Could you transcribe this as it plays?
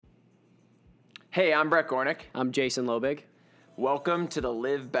Hey, I'm Brett Gornick. I'm Jason Lobig. Welcome to the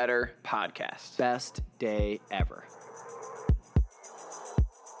Live Better podcast. Best day ever.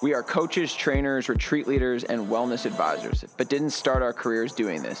 We are coaches, trainers, retreat leaders, and wellness advisors, but didn't start our careers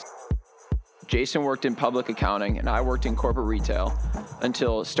doing this. Jason worked in public accounting, and I worked in corporate retail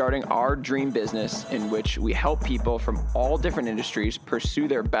until starting our dream business in which we help people from all different industries pursue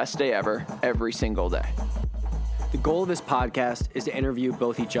their best day ever every single day. The goal of this podcast is to interview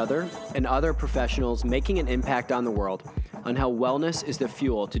both each other and other professionals making an impact on the world on how wellness is the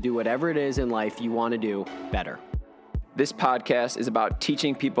fuel to do whatever it is in life you want to do better. This podcast is about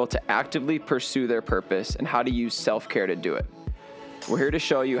teaching people to actively pursue their purpose and how to use self-care to do it. We're here to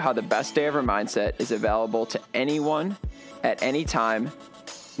show you how the best day ever mindset is available to anyone at any time,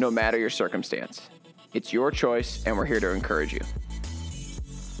 no matter your circumstance. It's your choice, and we're here to encourage you.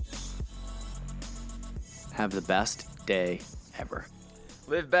 Have the best day ever.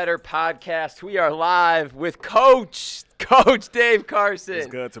 Live Better podcast. We are live with Coach Dave Carson. It's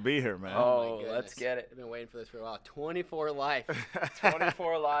good to be here, man. Oh, let's get it. I've been waiting for this for a while. 24 Life.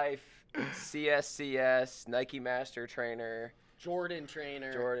 24 Life, CSCS, Nike Master Trainer, Jordan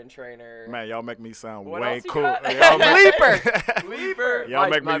trainer. Man, y'all make me sound What way else you cool. got? Y'all make- Leaper. Y'all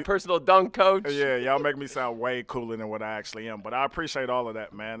make my me- personal dunk coach. Yeah, y'all make me sound way cooler than what I actually am. But I appreciate all of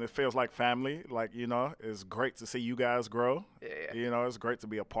that, man. It feels like family. Like, it's great to see you guys grow. Yeah. It's great to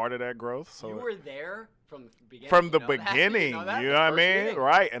be a part of that growth. So You were there from the beginning. from the you know that? beginning, You know that? you know The what I first mean? meeting.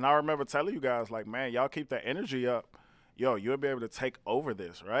 Right. And I remember telling you guys, like, man, y'all keep that energy up. Yo, you'll be able to take over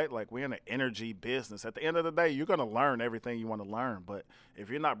this, right? Like, we're in an energy business. At the end of the day, you're going to learn everything you want to learn. But if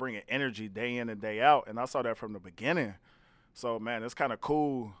you're not bringing energy day in and day out, and I saw that from the beginning. So, man, it's kind of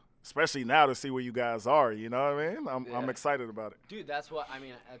cool, especially now to see where you guys are. You know what I mean? I'm excited about it. Dude, that's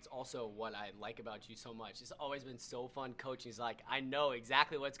also what I like about you so much. It's always been so fun coaching. It's like, I know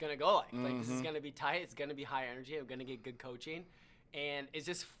exactly what it's going to go like. Like, this is going to be tight. It's going to be high energy. I'm going to get good coaching. And it's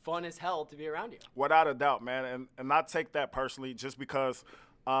just fun as hell to be around you. Without a doubt, man. And I take that personally just because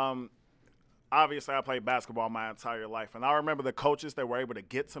obviously I played basketball my entire life. And I remember the coaches that were able to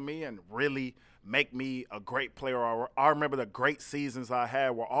get to me and really make me a great player. I remember the great seasons I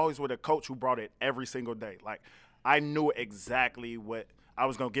had were always with a coach who brought it every single day. Like, I knew exactly what I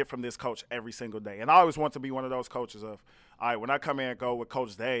was going to get from this coach every single day. And I always want to be one of those coaches of, all right, when I come in and go with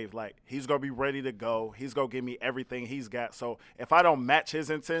Coach Dave, like, he's going to be ready to go. He's going to give me everything he's got. So if I don't match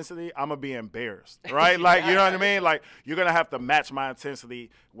his intensity, I'm going to be embarrassed, right? Like, you know what I mean? Like, you're going to have to match my intensity.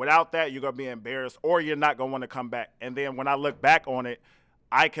 Without that, you're going to be embarrassed, or you're not going to want to come back. And then when I look back on it,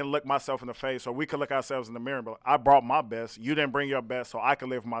 I can look myself in the face, or we can look ourselves in the mirror, but I brought my best. You didn't bring your best, so I can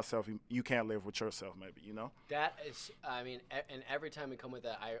live with myself. You can't live with yourself, maybe, you know? That is, and every time we come with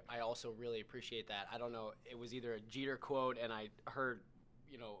that, I also really appreciate that. I don't know, it was either a Jeter quote, and I heard,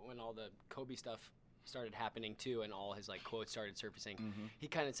 when all the Kobe stuff started happening too, and all his quotes started surfacing, he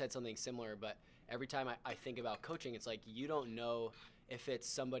kind of said something similar, but every time I think about coaching, it's like, you don't know if it's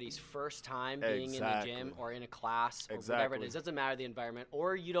somebody's first time being in the gym or in a class or whatever it is. It doesn't matter the environment.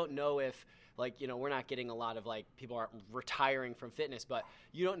 Or you don't know if, we're not getting a lot of, people are retiring from fitness, but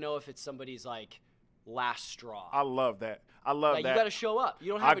you don't know if it's somebody's, last straw. I love that. I love that. You got to show up.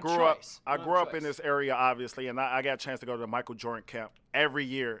 You don't have a choice. I grew up in this area, obviously, and I got a chance to go to the Michael Jordan camp every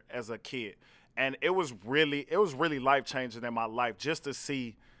year as a kid. And it was really life-changing in my life just to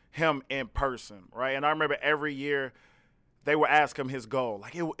see him in person, right? And I remember every year they would ask him his goal.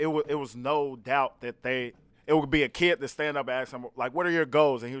 Like, it was no doubt that it would be a kid to stand up and ask him, like, what are your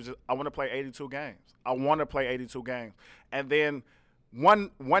goals? And he was just, I want to play 82 games. I want to play 82 games. And then one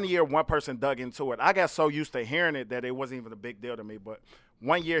year, one person dug into it. I got so used to hearing it that it wasn't even a big deal to me. But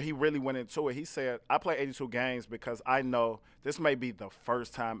one year he really went into it. He said, I play 82 games because I know this may be the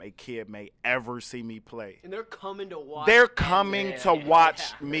first time a kid may ever see me play. And they're coming to watch. They're coming to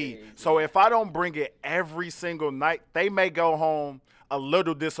watch me. So if I don't bring it every single night, they may go home a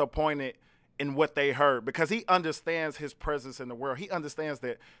little disappointed in what they heard, because he understands his presence in the world. He understands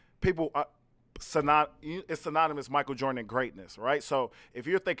that people are it's synonymous Michael Jordan greatness, right? So if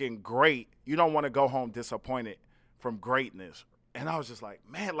you're thinking great, you don't want to go home disappointed from greatness. And I was just like,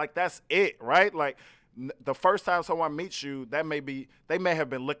 man, that's it, right? Like, the first time someone meets you, they may have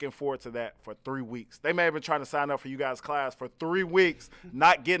been looking forward to that for 3 weeks. They may have been trying to sign up for you guys' class for 3 weeks,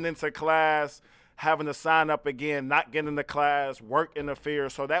 not getting into class, having to sign up again, not getting into class, work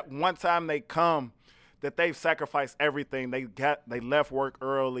interferes. So that one time they come, that they've sacrificed everything. They left work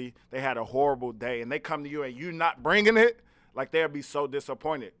early. They had a horrible day, and they come to you and you not bringing it. Like, they'll be so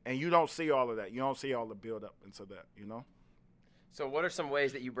disappointed, and you don't see all of that. You don't see all the build up into that, So what are some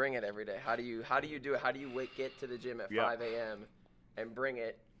ways that you bring it every day? How do you do it? How do you get to the gym at 5 a.m. and bring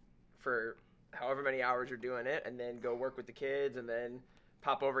it for however many hours you're doing it, and then go work with the kids, and then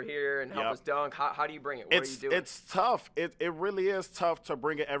pop over here and help Yep. us dunk? How do you bring it? What are you doing? It's tough. It really is tough to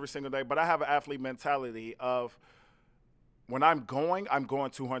bring it every single day. But I have an athlete mentality of when I'm going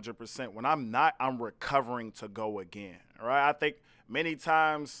 200%. When I'm not, I'm recovering to go again. Right? I think many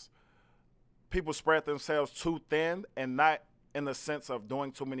times people spread themselves too thin, and not in the sense of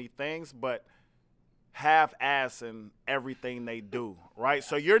doing too many things, but half-assing everything they do, right?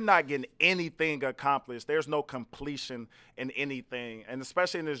 So you're not getting anything accomplished. There's no completion in anything. And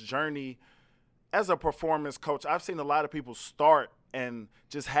especially in this journey, as a performance coach, I've seen a lot of people start and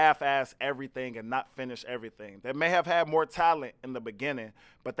just half-ass everything and not finish everything. They may have had more talent in the beginning,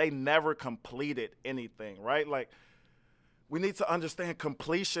 but they never completed anything, right? Like, we need to understand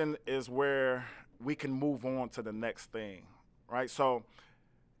completion is where we can move on to the next thing, right? So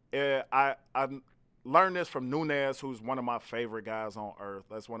I learned this from Nunez, who's one of my favorite guys on earth.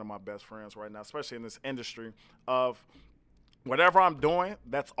 That's one of my best friends right now, especially in this industry of whatever I'm doing,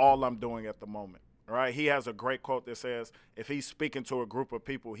 that's all I'm doing at the moment, right? He has a great quote that says, if he's speaking to a group of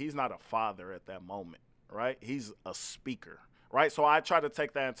people, he's not a father at that moment, right? He's a speaker, right? So I try to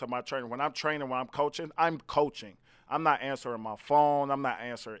take that into my training. When I'm training, when I'm coaching, I'm coaching. I'm not answering my phone. I'm not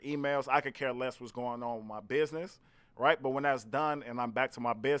answering emails. I could care less what's going on with my business, right? But when that's done and I'm back to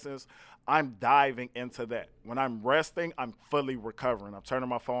my business, I'm diving into that. When I'm resting, I'm fully recovering. I'm turning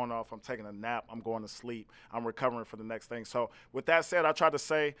my phone off. I'm taking a nap. I'm going to sleep. I'm recovering for the next thing. So with that said, I try to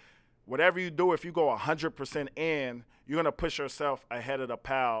say, whatever you do, if you go 100% in, you're going to push yourself ahead of the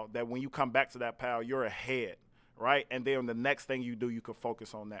pile, that when you come back to that pile, you're ahead, right? And then the next thing you do, you can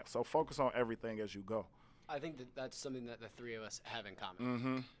focus on that. So focus on everything as you go. I think that's something that the three of us have in common.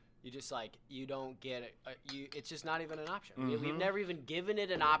 Mm-hmm. You just you don't get it. It's just not even an option. We've never even given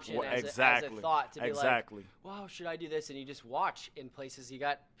it an option as a thought to be like, wow, should I do this? And you just watch in places you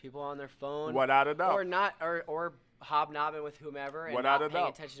got people on their phone. Without a doubt. Or not, or hobnobbing with whomever and Without not a paying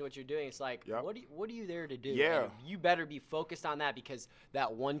doubt. attention to what you're doing. It's like, Yep. what are you there to do? Yeah. And you better be focused on that, because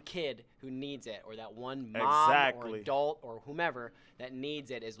that one kid who needs it, or that one mom or adult or whomever that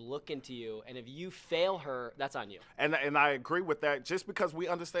needs it is looking to you. And if you fail her, that's on you. And I agree with that, just because we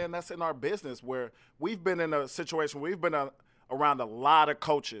understand that's in our business, where we've been in a situation, we've been around a lot of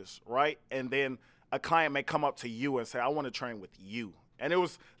coaches, right? And then a client may come up to you and say, I want to train with you. And it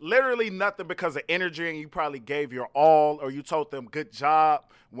was literally nothing because of energy, and you probably gave your all, or you told them good job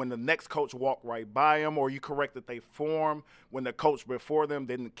when the next coach walked right by them, or you corrected their form when the coach before them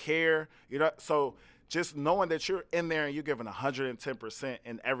didn't care. You know, so just knowing that you're in there and you're giving 110%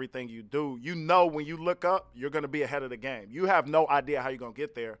 in everything you do, you know when you look up, you're going to be ahead of the game. You have no idea how you're going to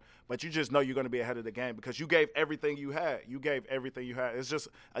get there, but you just know you're going to be ahead of the game because you gave everything you had. You gave everything you had. It's just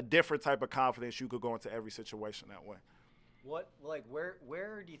a different type of confidence. You could go into every situation that way. Where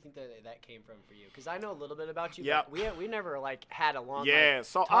do you think that came from for you? Because I know a little bit about you. Yeah, but we never had a long.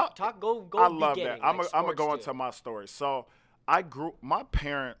 So go. I love beginning, that. I'm gonna go into my story. So my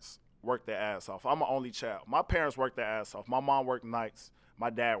parents worked their ass off. I'm an only child. My parents worked their ass off. My mom worked nights.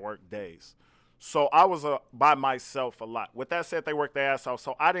 My dad worked days. So I was by myself a lot. With that said, they worked their ass off.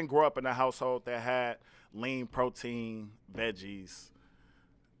 So I didn't grow up in a household that had lean protein, veggies,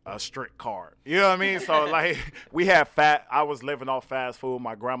 a strict carb. You know what I mean? So, like, we had fat. I was living off fast food.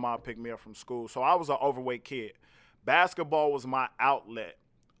 My grandma picked me up from school. So I was an overweight kid. Basketball was my outlet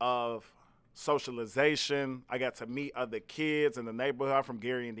of socialization. I got to meet other kids in the neighborhood. I'm from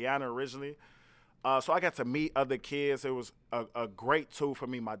Gary, Indiana originally. So I got to meet other kids. It was a great tool for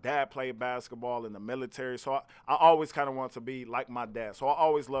me. My dad played basketball in the military, so I always kind of wanted to be like my dad. So I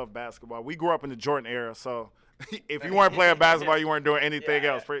always loved basketball. We grew up in the Jordan era, so if you weren't playing basketball, you weren't doing anything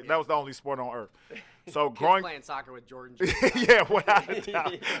else. That was the only sport on earth. So playing soccer with Jordan jerseys. Yeah, without a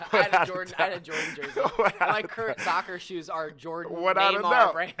doubt. I had a Jordan jersey. My current soccer shoes are Jordan. Without a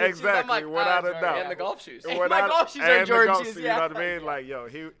doubt. Brand Exactly. Like, without a doubt. And the golf shoes. My golf shoes are Jordan shoes. You know what I mean? Like, yo,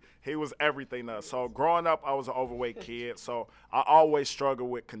 he was everything to us. So growing up, I was an overweight kid. So I always struggled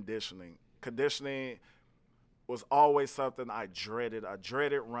with conditioning. Conditioning was always something I dreaded. I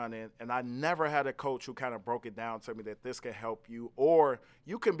dreaded running, and I never had a coach who kind of broke it down to me that this can help you, or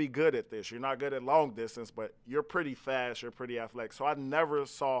you can be good at this. You're not good at long distance, but you're pretty fast. You're pretty athletic. So I never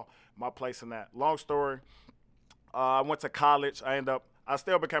saw my place in that. Long story, I went to college. I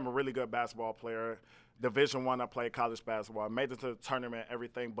still became a really good basketball player. Division I played college basketball. I made it to the tournament,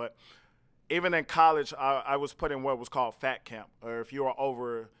 everything. But even in college, I was put in what was called fat camp, or if you were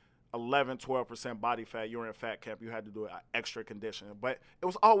over 11, 12% body fat, you were in fat camp, you had to do extra conditioning. But it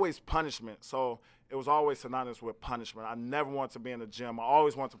was always punishment. So it was always synonymous with punishment. I never wanted to be in the gym. I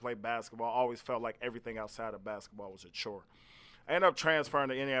always wanted to play basketball. I always felt like everything outside of basketball was a chore. I ended up transferring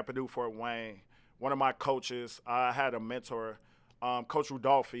to Indiana Purdue Fort Wayne. One of my coaches, I had a mentor, Coach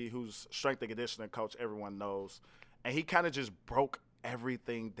Rudolphi, who's strength and conditioning coach, everyone knows. And he kind of just broke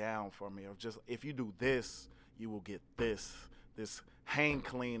everything down for me of just, if you do this, you will get this. This hang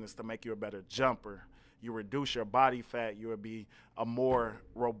clean is to make you a better jumper. You reduce your body fat, you will be a more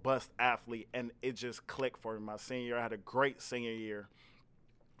robust athlete. And it just clicked for me my senior year. I had a great senior year.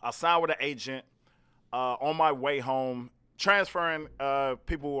 I signed with an agent on my way home, transferring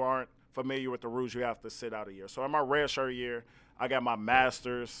people who aren't familiar with the rules, you have to sit out a year. So in my redshirt year, I got my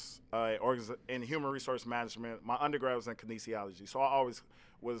master's in human resource management. My undergrad was in kinesiology. So I always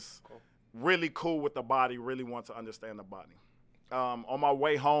was really cool with the body, really want to understand the body. On my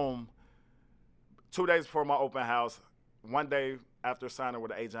way home, 2 days before my open house, one day after signing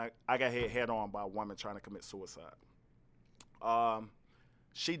with the agent, I got hit head on by a woman trying to commit suicide.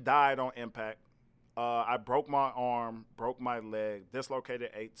 She died on impact. I broke my arm, broke my leg,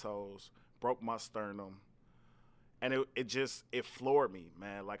 dislocated 8 toes, broke my sternum. And it floored me,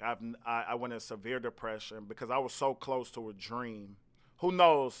 man. Like I went in severe depression because I was so close to a dream. Who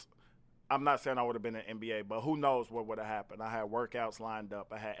knows? I'm not saying I would have been in the NBA, but who knows what would have happened. I had workouts lined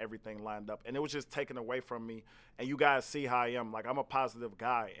up. I had everything lined up. And it was just taken away from me. And you guys see how I am. Like, I'm a positive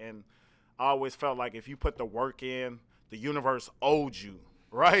guy. And I always felt like if you put the work in, the universe owed you,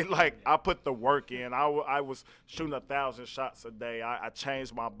 right? Like, I put the work in. I was shooting 1,000 shots a day. I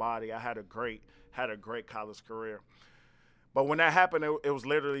changed my body. I had a great college career. But when that happened, it was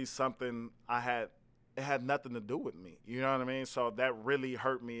literally something it had nothing to do with me. You know what I mean? So that really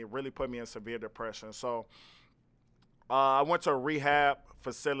hurt me. It really put me in severe depression. So I went to a rehab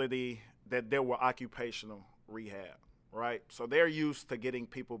facility that dealt with occupational rehab, right? So they're used to getting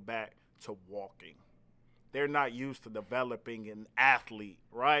people back to walking. They're not used to developing an athlete,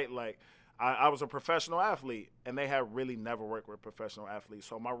 right? Like, I was a professional athlete, and they had really never worked with professional athletes.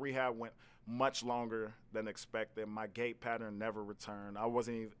 So my rehab went much longer than expected. My gait pattern never returned. I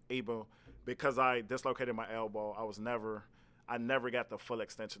wasn't able, because I dislocated my elbow, I never got the full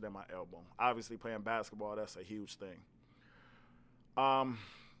extension in my elbow. Obviously, playing basketball, that's a huge thing.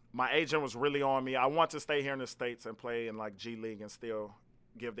 My agent was really on me. I want to stay here in the States and play in, like, G League and still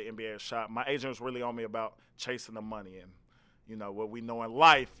give the NBA a shot. My agent was really on me about chasing the money. And, you know, what we know in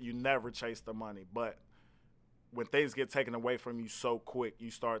life, you never chase the money. But when things get taken away from you so quick,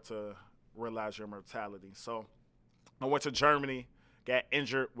 you start to realize your mortality. So I went to Germany, got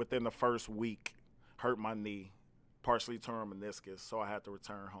injured within the first week, hurt my knee, partially torn meniscus, so I had to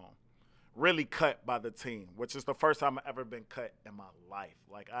return home. Really cut by the team, which is the first time I've ever been cut in my life.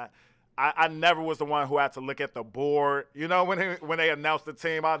 Like, I never was the one who had to look at the board. You know, when they announced the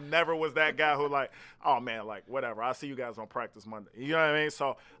team, I never was that guy who, like, oh, man, like, whatever. I'll see you guys on practice Monday. You know what I mean?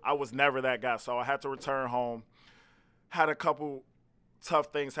 So I was never that guy. So I had to return home. Had a couple tough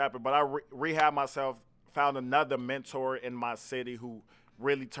things happen, but I rehabbed myself, found another mentor in my city who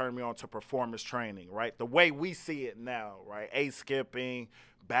really turned me on to performance training, right? The way we see it now, right? A-skipping,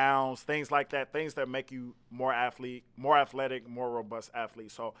 bounce, things like that, things that make you more athletic, more robust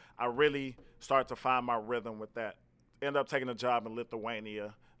athlete. So I really started to find my rhythm with that. Ended up taking a job in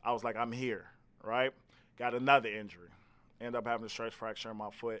Lithuania. I was like, I'm here, right? Got another injury. Ended up having a stress fracture in my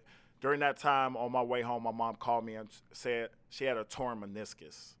foot. During that time, on my way home, my mom called me and said she had a torn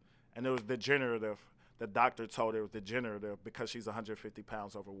meniscus. And it was degenerative. The doctor told her it was degenerative because she's 150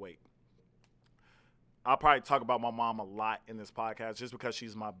 pounds overweight. I'll probably talk about my mom a lot in this podcast just because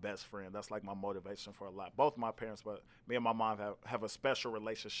she's my best friend. That's like my motivation for a lot. Both my parents, but me and my mom have a special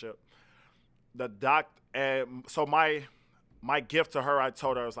relationship. So my gift to her, I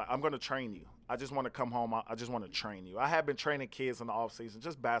told her, I was like, I'm going to train you. I just want to come home. I just want to train you. I have been training kids in the off season,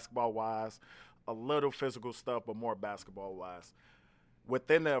 just basketball-wise, a little physical stuff, but more basketball-wise.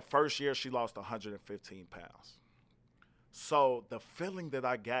 Within the first year, she lost 115 pounds. So the feeling that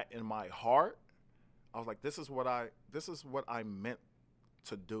I got in my heart, I was like, this is what I meant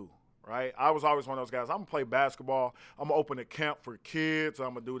to do, right? I was always one of those guys, I'm going to play basketball, I'm going to open a camp for kids,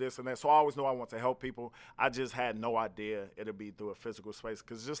 I'm going to do this and that. So I always knew I want to help people. I just had no idea it would be through a physical space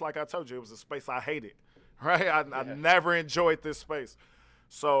because just like I told you, it was a space I hated, right? I never enjoyed this space.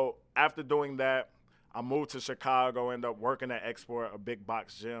 So after doing that, I moved to Chicago, ended up working at Export, a big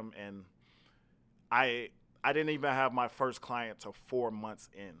box gym, and I didn't even have my first client till 4 months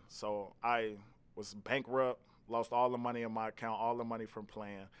in. So I was bankrupt, lost all the money in my account, all the money from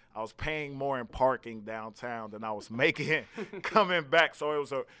playing. I was paying more in parking downtown than I was making coming back. So it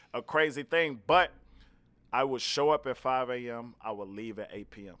was a crazy thing. But I would show up at 5 a.m., I would leave at 8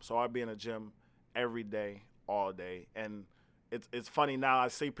 p.m. So I'd be in the gym every day, all day. And it's funny now. I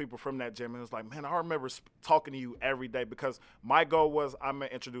see people from that gym, and it's like, man, I remember talking to you every day because my goal was I'm going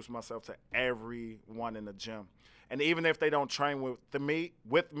to introduce myself to everyone in the gym. And even if they don't train with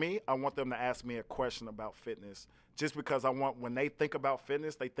me, I want them to ask me a question about fitness just because I want when they think about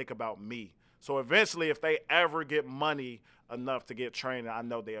fitness, they think about me. So eventually, if they ever get money enough to get training, I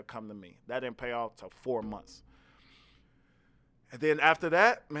know they'll come to me. That didn't pay off till 4 months. And then after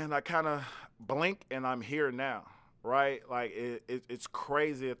that, man, I kind of blink and I'm here now, right? Like it's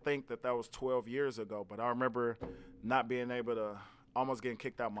crazy to think that was 12 years ago, but I remember not being able to, almost getting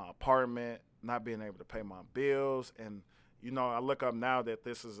kicked out of my apartment, not being able to pay my bills. And, you know, I look up now that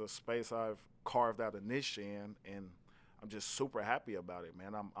this is a space I've carved out a niche in, and I'm just super happy about it,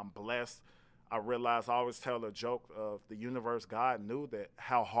 man. I'm blessed. I realized I always tell a joke of the universe, God knew that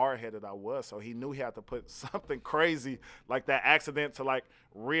how hard-headed I was, so he knew he had to put something crazy like that accident to like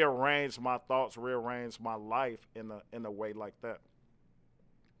rearrange my thoughts, rearrange my life in a way like that.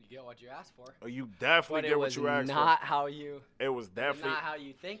 You get what you asked for. You definitely get what you asked for. It was not how you. It was definitely not how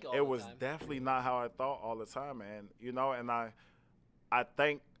you think all the time. It was definitely not how I thought all the time, man. You know, and I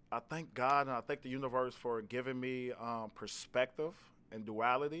thank God and I thank the universe for giving me perspective and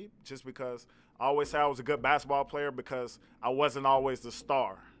duality, just because I always say I was a good basketball player because I wasn't always the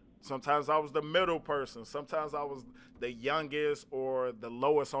star. Sometimes I was the middle person. Sometimes I was the youngest or the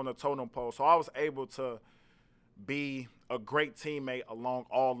lowest on the totem pole. So I was able to be a great teammate along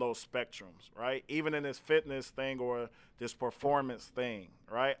all those spectrums, right? Even in this fitness thing or this performance thing,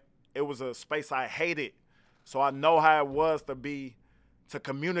 right? It was a space I hated. So I know how it was to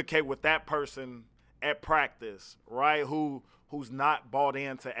communicate with that person at practice, right? Who's not bought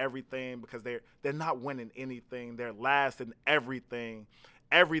into everything because they're not winning anything. They're last in everything.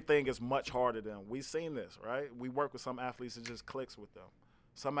 Everything is much harder than them. We've seen this, right? We work with some athletes, it just clicks with them.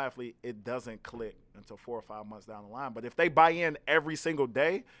 Some athlete, it doesn't click until 4 or 5 months down the line. But if they buy in every single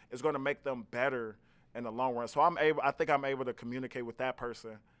day, it's going to make them better in the long run. So I think I'm able to communicate with that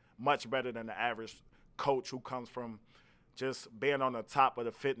person much better than the average coach who comes from just being on the top of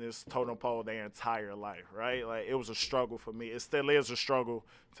the fitness totem pole their entire life, right? Like, it was a struggle for me. It still is a struggle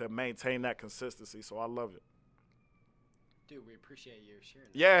to maintain that consistency, so I love it. Dude, we appreciate you sharing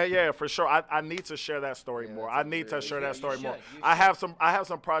that. Yeah, for sure. I need to share that story more. I need to share that story more. I have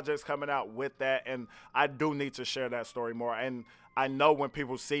some projects coming out with that, and I do need to share that story more. And I know when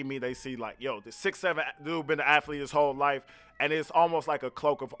people see me, they see like, yo, the 6'7" dude been an athlete his whole life, and it's almost like a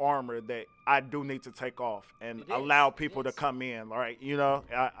cloak of armor that I do need to take off and allow people to come in, right? You know,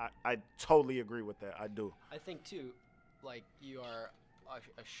 I totally agree with that. I do. I think too, like, you are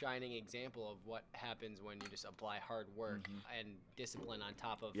a shining example of what happens when you just apply hard work and discipline on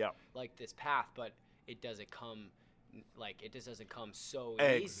top of like this path, but it just doesn't come so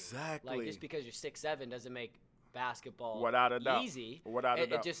easy. Exactly. Like, just because you're 6'7" doesn't make basketball without a doubt easy. Without a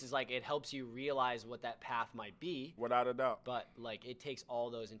doubt. It just is like, it helps you realize what that path might be. Without a doubt. But like, it takes all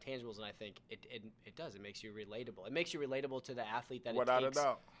those intangibles, and I think it does. It makes you relatable. It makes you relatable to the athlete that without a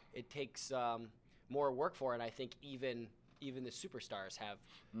doubt. It takes more work for, and I think even the superstars have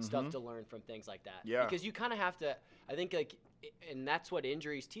stuff to learn from things like that. Yeah. Because you kind of have to, I think, like, and that's what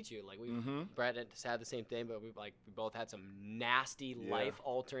injuries teach you. Like, Brett has had the same thing, but we both had some nasty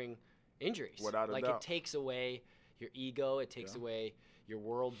life-altering injuries. Without a doubt. Like, it takes away your ego, it takes away your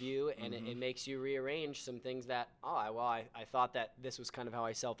worldview, and it makes you rearrange some things that, I thought that this was kind of how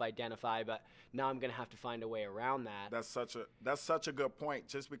I self-identify, but now I'm going to have to find a way around that. That's such a good point,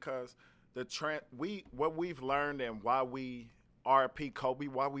 just because what we've learned and why we RP Kobe,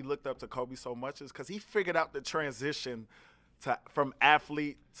 why we looked up to Kobe so much is because he figured out the transition from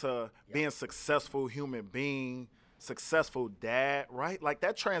athlete to being successful human being, successful dad, right? Like,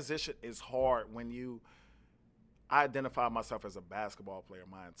 that transition is hard when I identified myself as a basketball player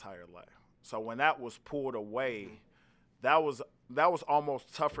my entire life. So when that was pulled away, that was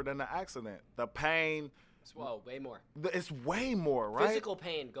almost tougher than the accident. The pain. Well, way more. It's way more, right? Physical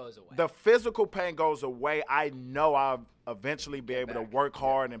pain goes away. The physical pain goes away. I know I'll eventually be able to work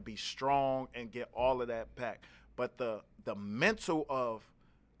hard and be strong and get all of that back. But the mental of,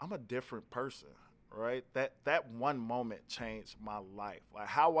 I'm a different person, right? That one moment changed my life. Like,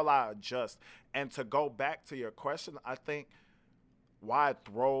 how will I adjust? And to go back to your question, I think why I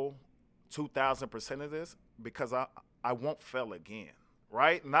throw 2,000% of this, because I won't fail again.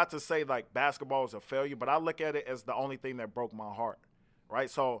 Right? Not to say like basketball is a failure, but I look at it as the only thing that broke my heart. Right?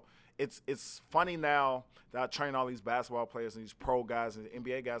 So it's funny now that I train all these basketball players and these pro guys and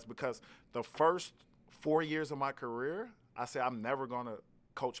NBA guys, because the first 4 years of my career, I said I'm never going to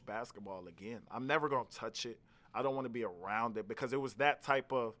coach basketball again. I'm never going to touch it. I don't want to be around it, because it was that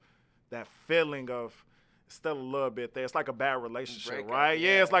feeling of still a little bit there. It's like a bad relationship, Breakup, right?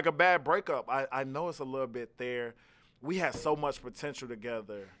 yeah. It's like a bad breakup. I know it's a little bit there. We had so much potential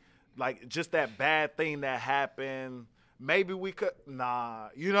together. Like, just that bad thing that happened, maybe we could, nah.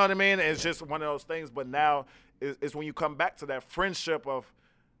 You know what I mean? It's just one of those things. But now is when you come back to that friendship of,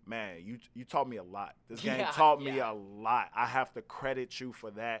 man, you taught me a lot. This game taught me a lot. I have to credit you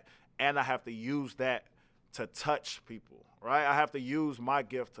for that, and I have to use that to touch people, right? I have to use my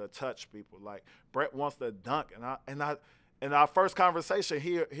gift to touch people. Like, Brett wants to dunk, and I in our first conversation,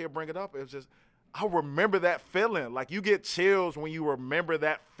 he'll bring it up. It's just, I remember that feeling. Like, you get chills when you remember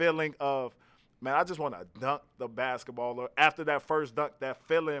that feeling of, man, I just want to dunk the basketball. Or after that first dunk, that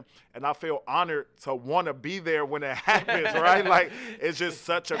feeling, and I feel honored to want to be there when it happens, right? Like, it's just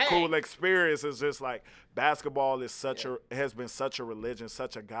such a cool experience. It's just like, basketball is has been such a religion,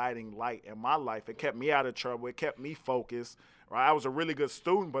 such a guiding light in my life. It kept me out of trouble. It kept me focused, right? I was a really good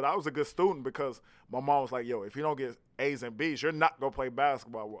student, but I was a good student because my mom was like, yo, if you don't get A's and B's, you're not going to play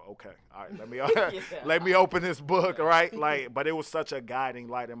basketball. Well, okay. All right. Let me open this book, right? Like, but it was such a guiding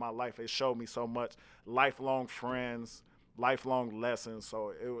light in my life. It showed me so much. Lifelong friends, lifelong lessons.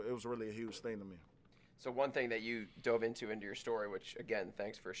 So it was really a huge thing to me. So one thing that you dove into your story, which, again,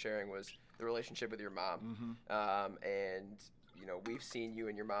 thanks for sharing, was the relationship with your mom. And, you know, we've seen you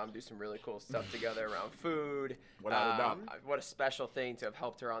and your mom do some really cool stuff together around food. Without a doubt. What a special thing to have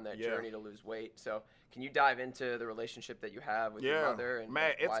helped her on that journey to lose weight. So can you dive into the relationship that you have with your mother and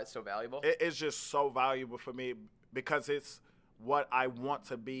why it's so valuable? It's just so valuable for me because it's what I want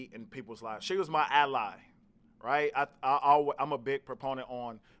to be in people's lives. She was my ally, right? I'm a big proponent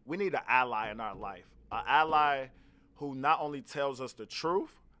on, we need an ally in our life. An ally who not only tells us the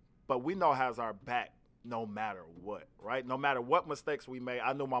truth, but we know has our back no matter what, right? No matter what mistakes we made,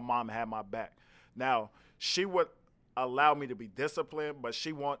 I knew my mom had my back. Now, she would allow me to be disciplined, but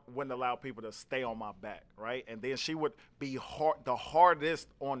she wouldn't allow people to stay on my back, right? And then she would be the hardest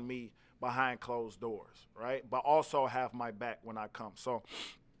on me behind closed doors, right? But also have my back when I come. So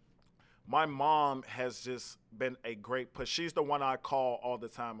my mom has just been a great push. She's the one I call all the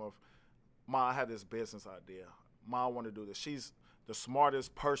time of, Ma, I had this business idea. Ma, I want to do this. She's the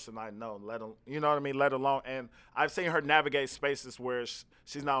smartest person I know, you know what I mean, let alone. And I've seen her navigate spaces where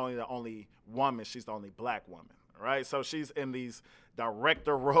she's not only the only woman, she's the only black woman, right? So she's in these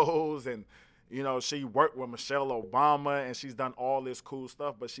director roles and, you know, she worked with Michelle Obama and she's done all this cool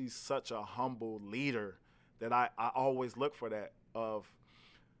stuff, but she's such a humble leader that I always look for that of.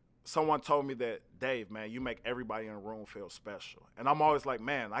 Someone told me that, Dave, man, you make everybody in the room feel special. And I'm always like,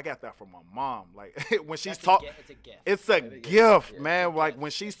 man, I got that from my mom. Like, when she's talking, it's a gift. It's a gift, man. Like,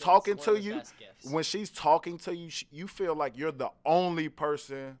 when she's talking to you, you feel like you're the only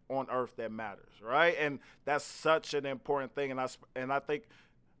person on earth that matters, right? And that's such an important thing. And I think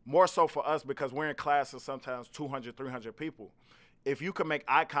more so for us because we're in classes sometimes 200, 300 people. If you can make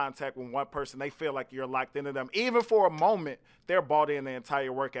eye contact with one person, they feel like you're locked into them. Even for a moment, they're bought in the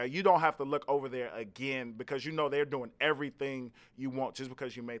entire workout. You don't have to look over there again because you know they're doing everything you want just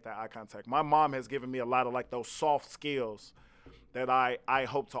because you made that eye contact. My mom has given me a lot of like those soft skills that I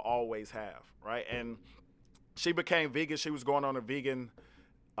hope to always have, right? And she became vegan. She was going on a vegan.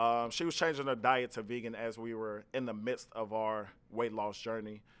 She was changing her diet to vegan as we were in the midst of our weight loss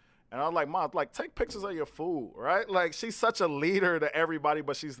journey. And I was like, Mom, like, take pictures of your food, right? Like, she's such a leader to everybody,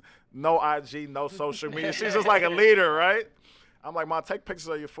 but she's no IG, no social media. She's just like a leader, right? I'm like, Mom, take pictures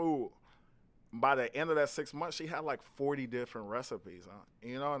of your food. By the end of that 6 months, she had like 40 different recipes,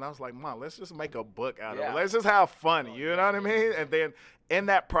 you know? And I was like, Mom, let's just make a book out of it. Let's just have fun, you know what I mean? And then in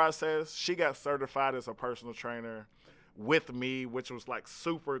that process, she got certified as a personal trainer with me, which was like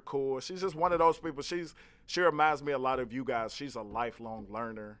super cool. She's just one of those people. She reminds me a lot of you guys. She's a lifelong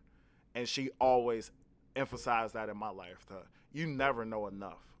learner. And she always emphasized that in my life. You never know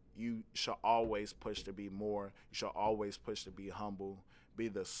enough. You should always push to be more. You should always push to be humble. Be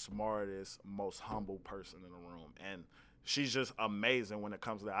the smartest, most humble person in the room. And she's just amazing when it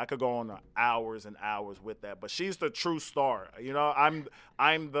comes to that. I could go on hours and hours with that. But she's the true star. You know,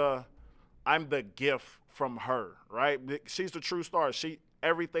 I'm the gift from her, right? She's the true star.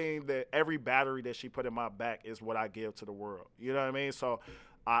 Every battery that she put in my back is what I give to the world. You know what I mean? So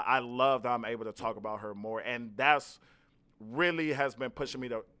I love that I'm able to talk about her more. And that's really has been pushing me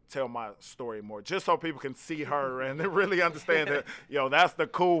to tell my story more, just so people can see her and really understand that, that's the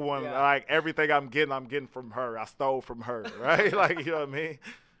cool one. Yeah. Like, everything I'm getting from her. I stole from her, right? Like, you know what I mean?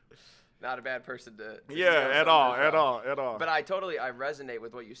 Not a bad person to at all. But I resonate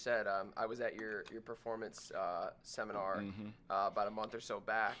with what you said. I was at your performance seminar about a month or so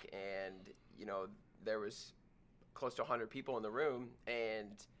back, and, there was close to 100 people in the room,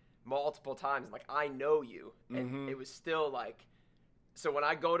 and multiple times. Like, I know you. And it was still like, so when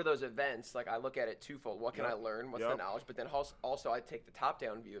I go to those events, like, I look at it twofold. What can I learn? What's the knowledge? But then also I take the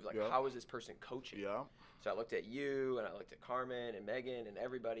top-down view of, like, how is this person coaching? Yeah. So I looked at you, and I looked at Carmen and Megan and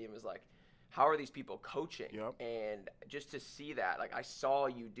everybody, and was like, how are these people coaching? And just to see that, like, I saw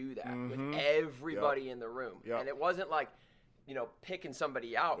you do that with everybody in the room. And it wasn't like, you know, picking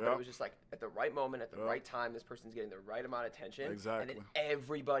somebody out, but it was just like at the right moment, at the right time, this person's getting the right amount of attention. Exactly. And then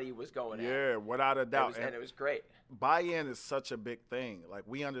everybody was going at it. Yeah, without a doubt. And it was great. Buy-in is such a big thing. Like,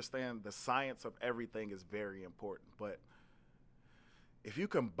 we understand the science of everything is very important. But if you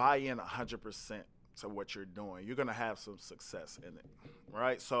can buy in 100% to what you're doing, you're going to have some success in it,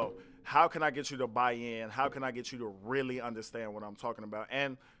 right? So how can I get you to buy in? How can I get you to really understand what I'm talking about?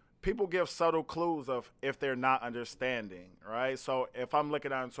 And people give subtle clues of if they're not understanding, right? So if I'm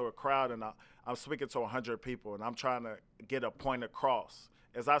looking out into a crowd and I'm speaking to 100 people and I'm trying to get a point across,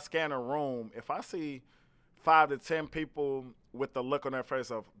 as I scan a room, if I see 5 to 10 people with the look on their face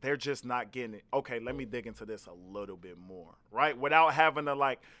of they're just not getting it, okay, let me dig into this a little bit more, right? Without having to,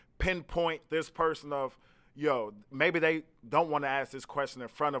 like, pinpoint this person of, yo, maybe they don't want to ask this question in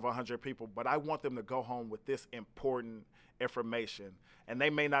front of 100 people, but I want them to go home with this important information, and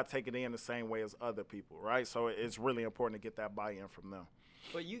they may not take it in the same way as other people, right? So it's really important to get that buy-in from them.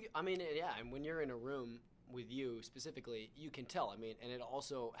 But and when you're in a room with you specifically, you can tell. I mean, and it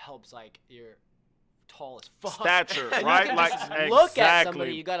also helps, like, you're tall as fuck. Stature, and right? You can like, just look at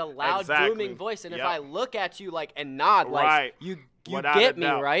somebody, you got a loud, booming voice, and if I look at you, like, and nod, like, you get me,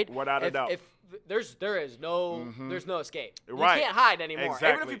 right? Without a doubt. If there is no escape. Right. You can't hide anymore. Exactly.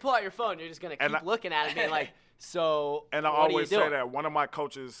 Even if you pull out your phone, you're just gonna keep looking at it, being like, so. And I what always are you say doing? that. One of my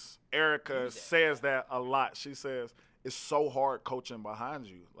coaches, Erica, says that a lot. She says, it's so hard coaching behind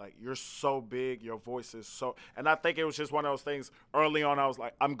you. Like, you're so big, your voice is so. And I think it was just one of those things. Early on, I was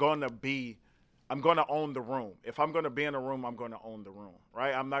like, I'm going to own the room. If I'm going to be in a room, I'm going to own the room,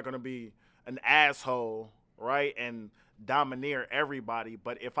 right? I'm not going to be an asshole, right, and domineer everybody.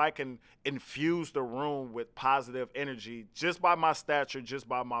 But if I can infuse the room with positive energy, just by my stature, just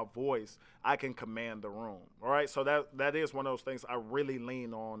by my voice, I can command the room, all right? So that is one of those things I really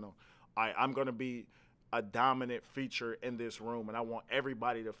lean on. I'm going to be a dominant feature in this room, and I want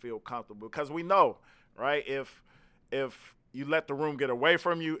everybody to feel comfortable, because we know, right, if you let the room get away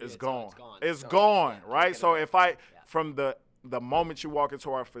from you, it's gone. It's gone, right? So if from the moment you walk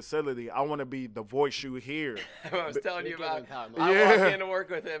into our facility, I want to be the voice you hear. I was telling you about. Yeah. I walk in to work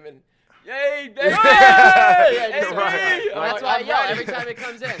with him, and yay, baby! Right. That's why I yell every time it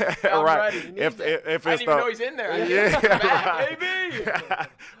comes in. I'm Right. ready. If I it's didn't even know he's in there. Yeah. Baby!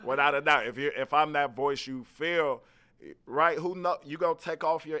 Without a doubt, if I'm that voice you feel, right? Who know you gonna take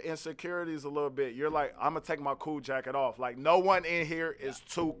off your insecurities a little bit. You're like, I'm gonna take my cool jacket off. Like, no one in here is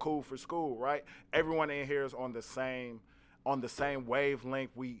too cool for school, right? Everyone in here is on the same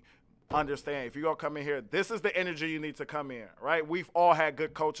wavelength. We understand if you're gonna come in here, this is the energy you need to come in, right? We've all had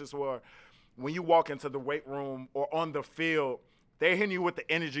good coaches where when you walk into the weight room or on the field, they're hitting you with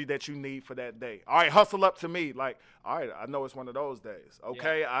the energy that you need for that day. All right, hustle up to me. Like, all right, I know it's one of those days.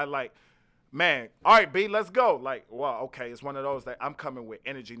 Okay, I like, man, all right, B, let's go. Like, well, okay, it's one of those that I'm coming with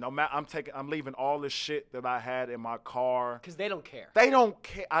energy. No matter, I'm leaving all the shit that I had in my car. Because they don't care. They don't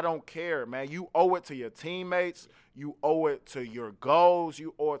care. I don't care, man. You owe it to your teammates. You owe it to your goals.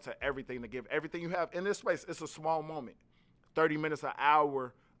 You owe it to everything, to give everything you have in this space. It's a small moment, 30 minutes, an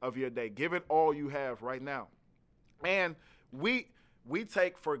hour of your day. Give it all you have right now. And we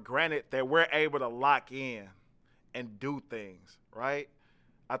take for granted that we're able to lock in and do things, right?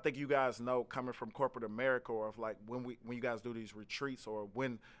 I think you guys know, coming from corporate America, or if, like, when you guys do these retreats, or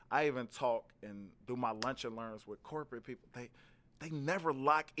when I even talk and do my lunch and learns with corporate people, they never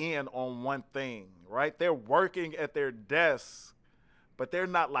lock in on one thing, right? They're working at their desks, but they're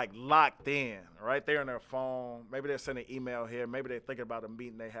not, like, locked in, right? They're on their phone. Maybe they're sending an email here. Maybe they're thinking about a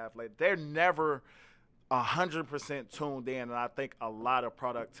meeting they have later. They're never 100% tuned in, and I think a lot of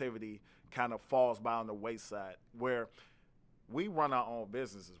productivity kind of falls by on the wayside, where we run our own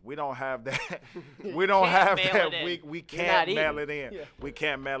businesses. We don't have that. We don't have that. We can't mail it in. Yeah. We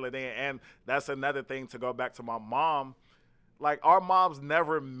can't mail it in. And that's another thing, to go back to my mom. Like, our moms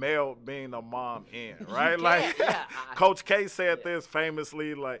never mailed being a mom in, right? Like, Coach K said this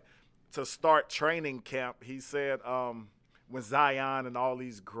famously, like, to start training camp, he said when Zion and all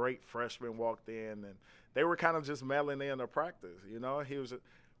these great freshmen walked in, and they were kind of just mailing in to practice, you know? He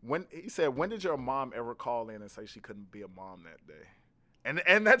said, when did your mom ever call in and say she couldn't be a mom that day?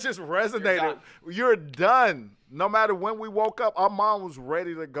 And that just resonated. You're done. No matter when we woke up, our mom was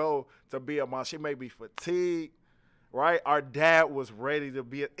ready to go to be a mom. She may be fatigued, right? Our dad was ready to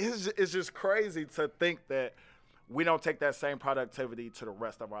be. It's just crazy to think that we don't take that same productivity to the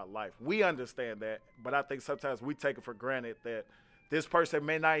rest of our life. We understand that, but I think sometimes we take it for granted that this person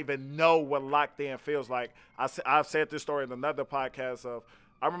may not even know what locked in feels like. I've said this story in another podcast of,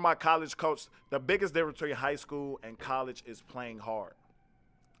 I remember my college coach, the biggest difference between high school and college is playing hard.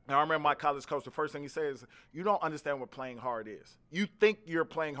 And I remember my college coach, the first thing he said is, you don't understand what playing hard is. You think you're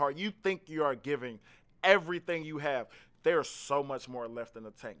playing hard. You think you are giving everything you have. There's so much more left in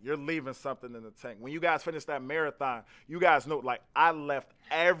the tank. You're leaving something in the tank. When you guys finish that marathon, you guys know, like, I left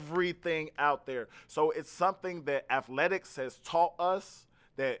everything out there. So it's something that athletics has taught us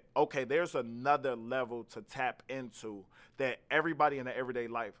that, okay, there's another level to tap into that everybody in their everyday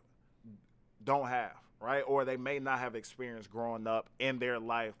life don't have, right? Or they may not have experienced growing up in their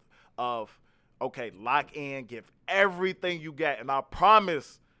life of, okay, lock in, give everything you got. And I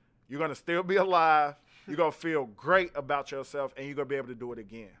promise you're going to still be alive. You're going to feel great about yourself, and you're going to be able to do it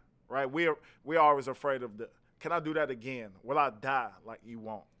again, right? We're always afraid of can I do that again? Will I die? Like, you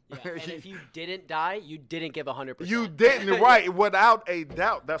won't. Yeah, and if you didn't die, you didn't give 100%. You didn't, right, without a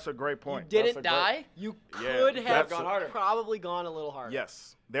doubt. That's a great point. You didn't die, you could have gone harder. probably gone a little harder.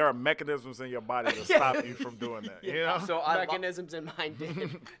 Yes. There are mechanisms in your body to stop you from doing that. You know? So mechanisms in mine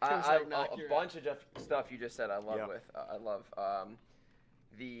did. A bunch of stuff you just said I love I love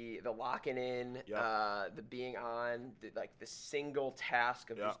the locking in, the being on, the single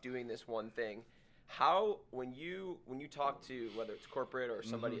task of just doing this one thing. How, when you talk to, whether it's corporate or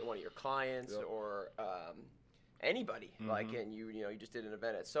somebody, one of your clients or anybody, like, and you just did an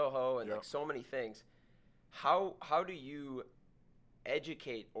event at Soho and like so many things, how do you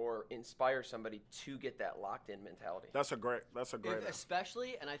educate or inspire somebody to get that locked in mentality? That's a great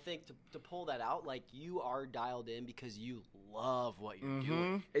especially, and I think to pull that out, like, you are dialed in because you love what you're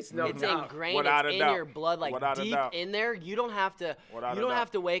doing. It's ingrained. Without it's a in doubt. your blood, like deep in there. You don't have to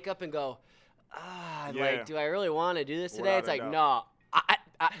have to wake up and go, like, do I really want to do this today? It's like, no,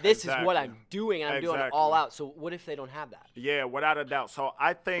 this is what I'm doing, and I'm doing it all out. So what if they don't have that? Yeah, without a doubt. So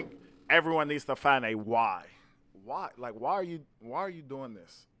I think everyone needs to find a why. Why? Like, why are you doing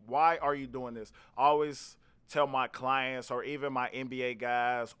this? Why are you doing this? I always tell my clients, or even my NBA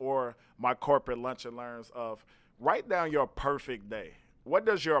guys or my corporate lunch and learns, of write down your perfect day. What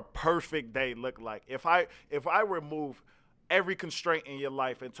does your perfect day look like? If I remove every constraint in your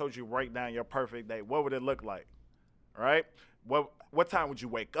life and told you write down your perfect day, what would it look like? All right? What time would you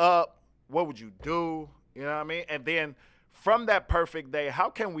wake up? What would you do? You know what I mean? And then from that perfect day, how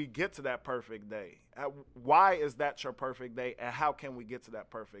can we get to that perfect day? Why is that your perfect day, and how can we get to that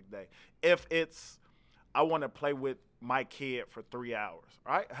perfect day? If it's, I want to play with my kid for 3 hours,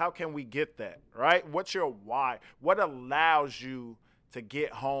 right? How can we get that, right? What's your why? What allows you to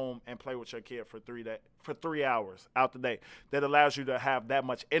get home and play with your kid for 3 hours out the day? That allows you to have that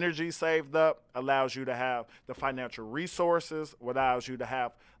much energy saved up, allows you to have the financial resources, allows you to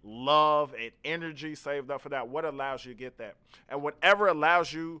have love and energy saved up for that. What allows you to get that? And whatever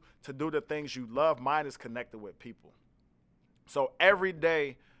allows you to do the things you love, mine is connected with people. So every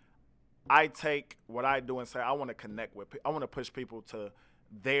day I take what I do and say, I want to connect with people. I want to push people to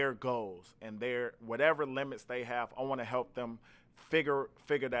their goals and their whatever limits they have. I want to help them figure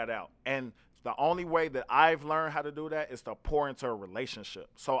that out. And the only way that I've learned how to do that is to pour into a relationship.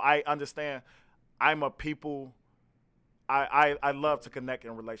 So I understand I'm a people, I love to connect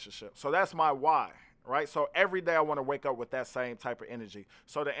in relationships. So that's my why, right? So every day I want to wake up with that same type of energy.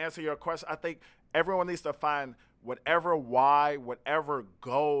 So to answer your question, I think everyone needs to find whatever why, whatever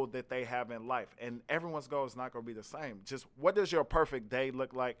goal that they have in life. And everyone's goal is not going to be the same. Just what does your perfect day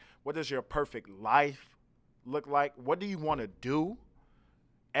look like? What does your perfect life look like? What do you want to do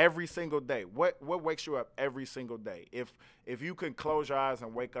every single day? What wakes you up every single day? If you can close your eyes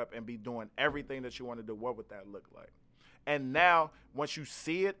and wake up and be doing everything that you want to do, what would that look like? And now, once you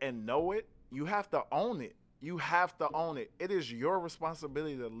see it and know it, you have to own it. You have to own it. It is your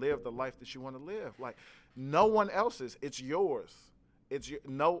responsibility to live the life that you want to live. Like, no one else's. It's yours.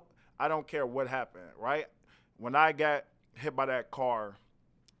 I don't care what happened, right? When I got hit by that car,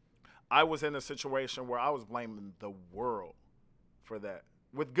 I was in a situation where I was blaming the world for that,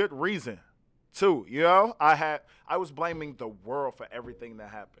 with good reason, too. You know, I was blaming the world for everything that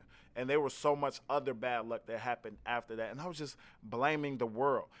happened. And there was so much other bad luck that happened after that. And I was just blaming the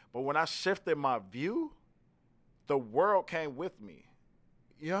world. But when I shifted my view, the world came with me.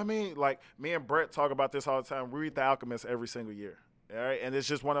 You know what I mean? Like, me and Brett talk about this all the time. We read The Alchemist every single year. All right? And it's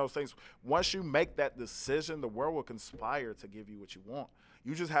just one of those things. Once you make that decision, the world will conspire to give you what you want.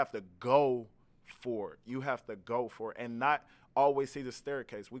 You just have to go for it. You have to go for it and not always see the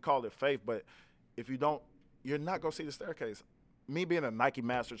staircase. We call it faith, but if you don't you're not going to see the staircase. Me being a Nike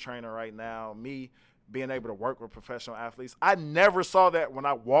master trainer right now, me being able to work with professional athletes, I never saw that when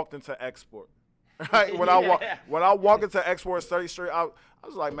I walked into Export. Right? When I walked into Export 30th Street, I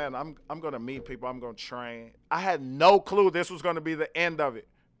was like, man, I'm going to meet people. I'm going to train. I had no clue this was going to be the end of it,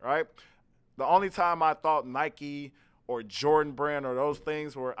 right? The only time I thought Nike or Jordan Brand or those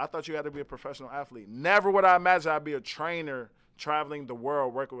things were, I thought you had to be a professional athlete. Never would I imagine I'd be a trainer traveling the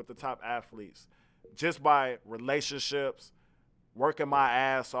world working with the top athletes. Just by relationships, working my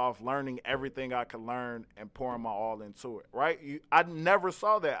ass off, learning everything I could learn, and pouring my all into it, right? I never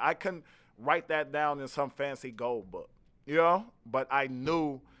saw that. I couldn't write that down in some fancy gold book, you know? But I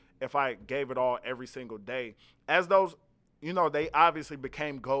knew if I gave it all every single day, as those, you know, they obviously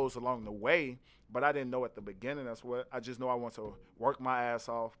became goals along the way, but I didn't know at the beginning. That's what I just know I want to work my ass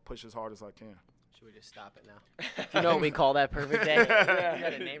off, push as hard as I can. Should we just stop it now? Do you know what we call that perfect day? You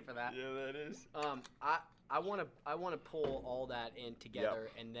got a name for that. Yeah, that is. I want to pull all that in together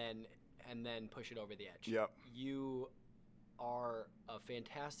and then push it over the edge. Yep. You are a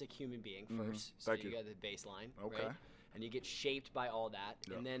fantastic human being first, so Thank you you. got the baseline, Okay. right? And you get shaped by all that,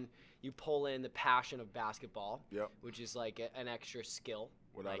 Yep. and then you pull in the passion of basketball, Yep. which is like an extra skill.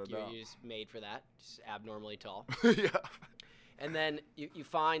 Without like a doubt. you're just made for that, just abnormally tall. Yeah. And then you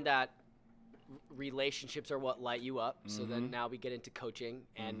find that relationships are what light you up. So then now we get into coaching,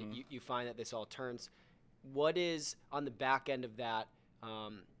 and you find that this all turns. What is on the back end of that?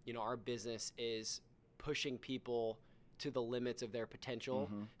 You know, our business is pushing people to the limits of their potential,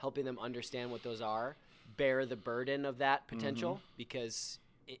 helping them understand what those are, bear the burden of that potential, because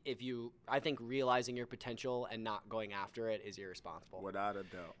I think realizing your potential and not going after it is irresponsible. Without a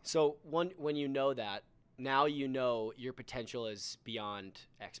doubt. So when you know that, now you know your potential is beyond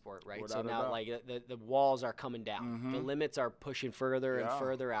Export, right? Without So a now doubt. like the walls are coming down. The limits are pushing further and Yeah.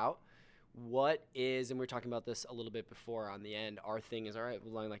 further out. What is, and we were talking about this a little bit before on the end, our thing is, all right,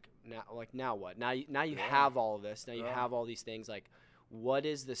 well, now what? Now you have all of this. Now you have all these things. Like, what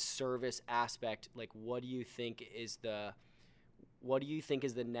is the service aspect? Like, what do you think is the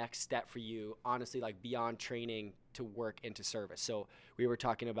next step for you, honestly, like beyond training to work into service? So we were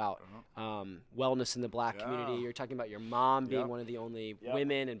talking about wellness in the Black community. You're talking about your mom being one of the only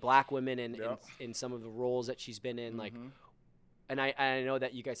women and Black women in some of the roles that she's been in. Like, and I know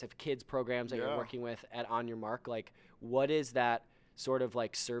that you guys have kids programs that you're working with at On Your Mark. Like, what is that sort of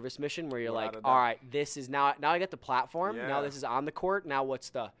like service mission where you're Without like, a doubt. all right, this is now I got the platform. Now Yeah. this is on the court. Now what's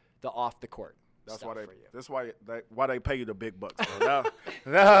the off the court? That's stuff why they. for you? That's why they pay you the big bucks. Bro.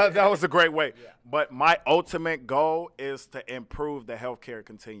 that was a great way. Yeah. But my ultimate goal is to improve the healthcare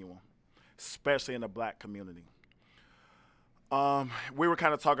continuum, especially in the Black community. We were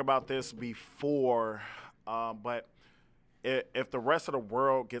kind of talking about this before, but if the rest of the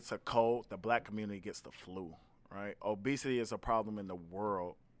world gets a cold, the Black community gets the flu. Right? Obesity is a problem in the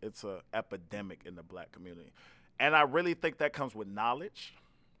world. It's an epidemic in the Black community, and I really think that comes with knowledge.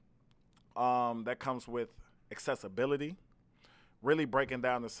 That comes with accessibility, really breaking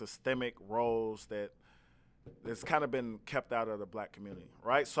down the systemic roles that's kind of been kept out of the Black community,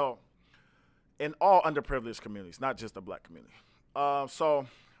 right? So in all underprivileged communities, not just the Black community. So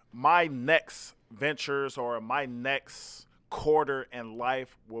my next ventures or my next quarter in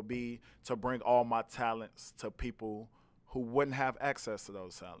life will be to bring all my talents to people who wouldn't have access to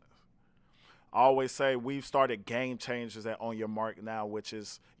those talents. I always say we've started Game Changers at On Your Mark now, which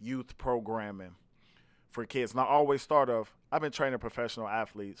is youth programming for kids. And I always start off, I've been training professional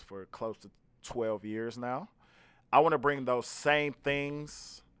athletes for close to 12 years now. I want to bring those same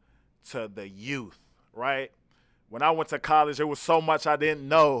things to the youth, right? When I went to college, there was so much I didn't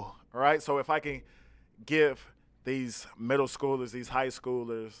know, right? So if I can give these middle schoolers, these high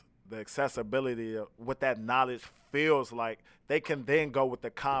schoolers, the accessibility of what that knowledge feels like, they can then go with the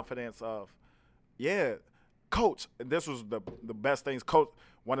confidence of, yeah, coach, and this was the best things. Coach,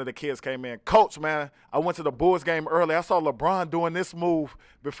 one of the kids came in, coach, man, I went to the Bulls game early. I saw LeBron doing this move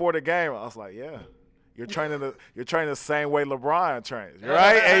before the game. I was like, yeah, you're training the same way LeBron trains,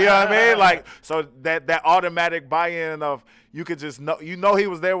 right? And you know what I mean? Like, so that automatic buy-in of you could just know, he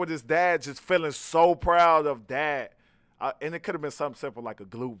was there with his dad, just feeling so proud of dad. And it could have been something simple like a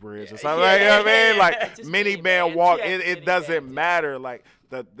glute bridge or something. Like, you know what I mean? Like Just mini mini band bands. walk. Yeah, It mini doesn't bands, yeah. matter. Like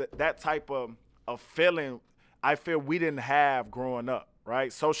that type of feeling, I feel we didn't have growing up,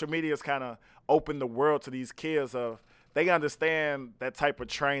 right? Social media has kind of opened the world to these kids of they understand that type of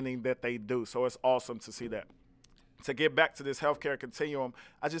training that they do. So it's awesome to see that. To get back to this healthcare continuum,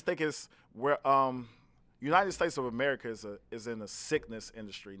 I just think it's where United States of America is in the sickness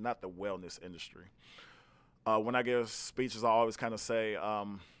industry, not the wellness industry. When I give speeches, I always kind of say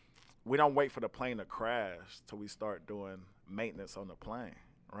we don't wait for the plane to crash till we start doing maintenance on the plane,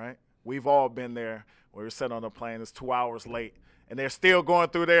 right? We've all been there where we're sitting on the plane, it's 2 hours late, and they're still going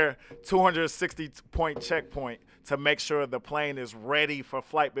through their 260-point checkpoint to make sure the plane is ready for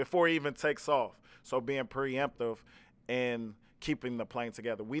flight before it even takes off. So being preemptive and keeping the plane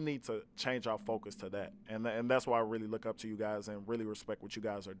together, we need to change our focus to that. And that's why I really look up to you guys and really respect what you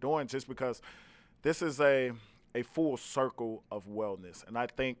guys are doing, just because this is a full circle of wellness. And I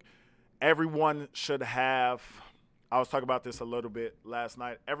think everyone should have, I was talking about this a little bit last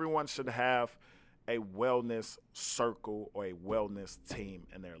night, everyone should have a wellness circle or a wellness team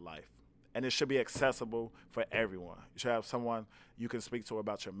in their life. And it should be accessible for everyone. You should have someone you can speak to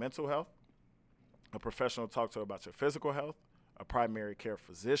about your mental health, a professional to talk to about your physical health, a primary care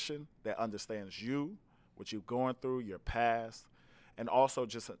physician that understands you, what you've gone through, your past, and also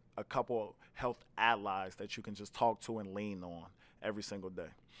just a couple health allies that you can just talk to and lean on every single day.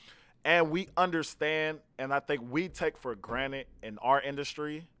 And we understand, and I think we take for granted in our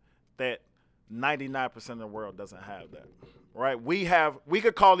industry that 99% of the world doesn't have that, right? We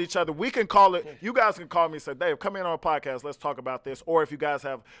could call each other. We can call it, you guys can call me and say, Dave, come in on a podcast. Let's talk about this. Or if you guys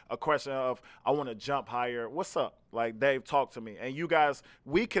have a question of, I want to jump higher, what's up? Like, Dave, talk to me. And you guys,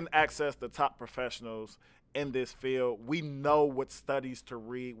 we can access the top professionals in this field. We know what studies to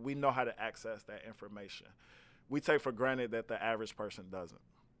read. We know how to access that information. We take for granted that the average person doesn't.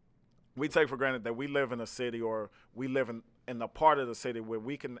 We take for granted that we live in a city, or we live in a part of the city where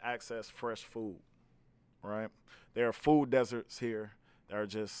we can access fresh food, right? There are food deserts here. There are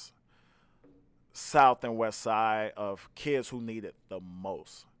just south and west side of kids who need it the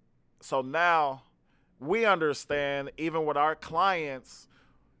most. So now we understand, even with our clients,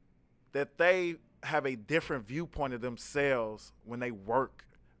 that they have a different viewpoint of themselves when they work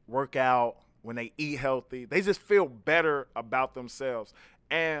out, when they eat healthy. They just feel better about themselves.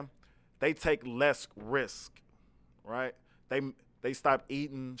 And they take less risk, right? They stop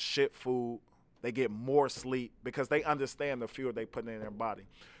eating shit food. They get more sleep because they understand the fuel they put in their body.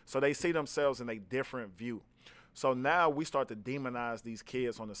 So they see themselves in a different view. So now we start to demonize these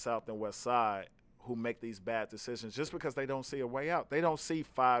kids on the south and west side who make these bad decisions just because they don't see a way out. They don't see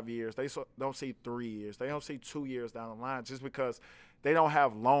 5 years. They don't see 3 years. They don't see 2 years down the line just because they don't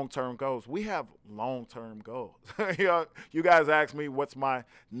have long-term goals. We have long-term goals. You guys ask me what's my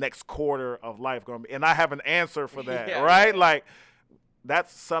next quarter of life going to be, and I have an answer for that, right? Like,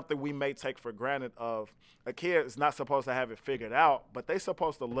 that's something we may take for granted. Of a kid is not supposed to have it figured out, but they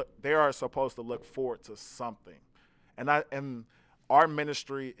are supposed to look forward to something. And our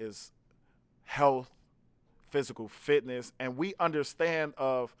ministry is health, physical fitness, and we understand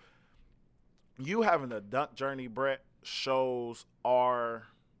of you having a dunk journey, Brett, shows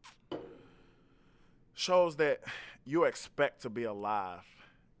that you expect to be alive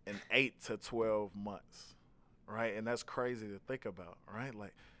in 8 to 12 months, right? And that's crazy to think about, right?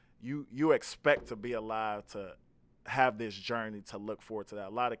 Like you expect to be alive to have this journey, to look forward to that.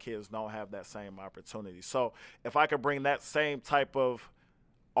 A lot of kids don't have that same opportunity. So if I could bring that same type of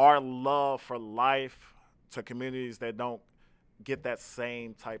our love for life to communities that don't get that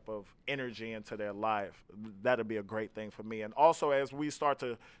same type of energy into their life, that'd be a great thing for me. And also, as we start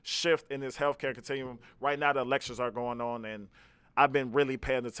to shift in this healthcare continuum, right now the elections are going on, and I've been really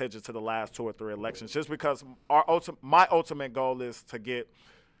paying attention to the last 2 or 3 elections just because my ultimate goal is to get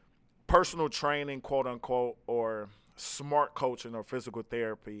personal training, quote unquote, or smart coaching or physical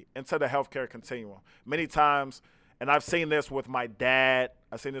therapy into the healthcare continuum. Many times, and I've seen this with my dad,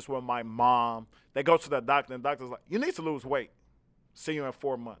 I've seen this with my mom, they go to the doctor and the doctor's like, you need to lose weight. See you in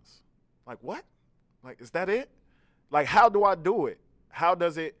 4 months. Like, what? Like, is that it? Like, how do I do it? How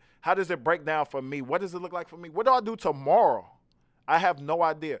does it break down for me? What does it look like for me? What do I do tomorrow? I have no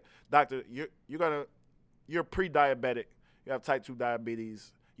idea. Doctor, you're pre-diabetic. You have type 2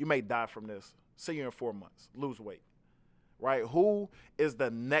 diabetes. You may die from this. See you in 4 months. Lose weight. Right? Who is the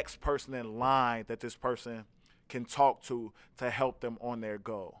next person in line that this person can talk to help them on their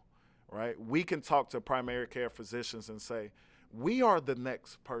goal? Right? We can talk to primary care physicians and say, we are the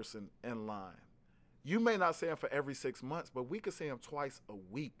next person in line. You may not see them for every 6 months, but we could see them twice a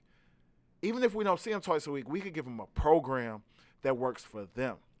week. Even if we don't see them twice a week, we could give them a program that works for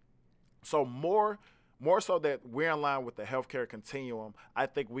them. So more so that we're in line with the healthcare continuum, I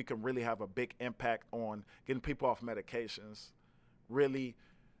think we can really have a big impact on getting people off medications, really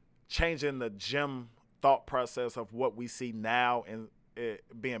changing the gym thought process of what we see now and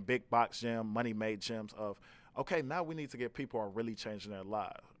being big box gym, money-made gyms of, okay, now we need to get people who are really changing their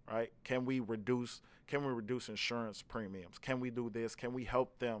lives, right? Can we reduce insurance premiums? Can we do this? Can we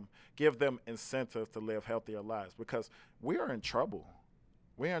help them, give them incentives to live healthier lives? Because we are in trouble.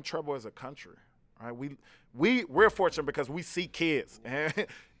 we're in trouble as a country. Right? We're fortunate because we see kids. And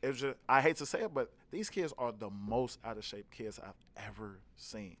it's just, I hate to say it, but these kids are the most out of shape kids I've ever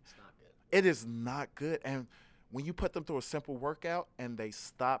seen. It's not good. It is not good. And when you put them through a simple workout and they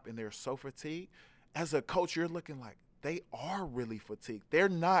stop and they're so fatigued, as a coach, you're looking like they are really fatigued. They're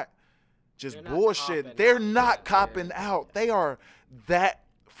not just They're not bullshit. copping They're out. not Yeah, copping yeah. out. They are that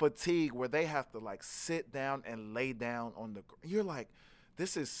fatigued where they have to like sit down and lay down on the – you're like,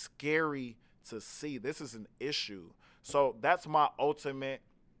 this is scary to see. This is an issue. So that's my ultimate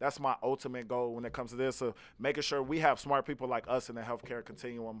goal when it comes to this, so making sure we have smart people like us in the healthcare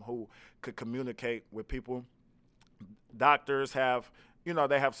continuum who could communicate with people. Doctors have,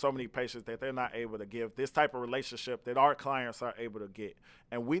 they have so many patients that they're not able to give this type of relationship that our clients are able to get.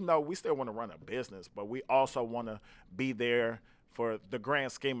 And we know we still want to run a business, but we also want to be there for the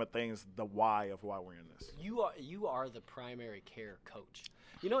grand scheme of things, the why of why we're in this. You are the primary care coach.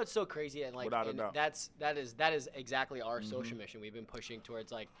 You know it's so crazy, and like Without a and doubt. that is exactly our social mission. We've been pushing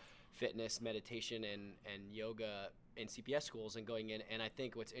towards like fitness, meditation, and yoga in CPS schools and going in. And I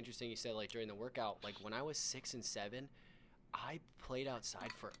think what's interesting, you said like during the workout, like when I was 6 and 7, I played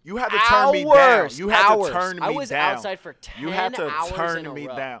outside for You had to turn me down. You had to turn me down. I was outside for 10 You had to hours turn in a me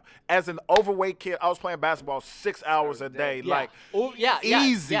row. down. As an overweight kid, I was playing basketball 6 hours a day. Yeah. Like, easy.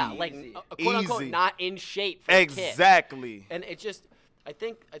 easy. Like quote unquote Easy. not in shape for a kid. exactly. And it just, I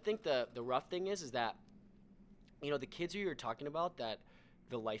think the rough thing is that, the kids who you're talking about, that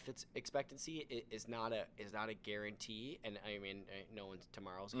the life expectancy is not a guarantee. And I mean, no one's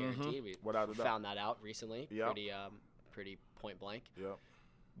tomorrow's guaranteed. We Without a doubt. found that out recently. Yep. Pretty point blank. Yep.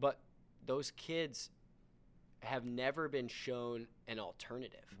 But those kids have never been shown an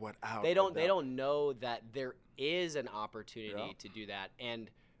alternative. Without They a don't doubt. know that there is an opportunity Yeah. to do that, and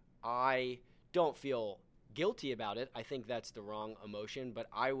I don't feel guilty about it. I think that's the wrong emotion, but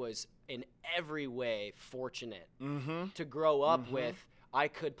I was in every way fortunate to grow up with. I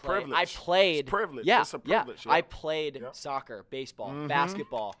could play. Privilege. I played. It's privilege. Yeah, It's a privilege, yeah. yeah. I played Yeah. soccer, baseball,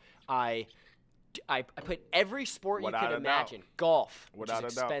 basketball. I played every sport Without you could a doubt. imagine. Golf, Without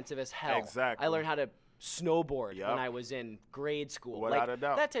which is a doubt. expensive as hell. Exactly. I learned how to snowboard Yep. when I was in grade school. Without like, a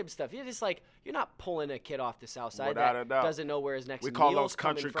doubt. that type of stuff. You're just like, you're not pulling a kid off the south side Without that a doubt. doesn't know where his next We call meal's those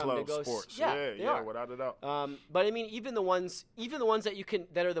country coming from club to go sports. Yeah, Yeah, they are. without a doubt. But I mean, even the ones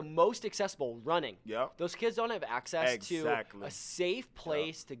that are the most accessible, running. Yep. Those kids don't have access Exactly. to a safe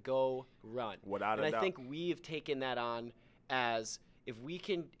place to go run. Without and a I doubt. think we've taken that on as if we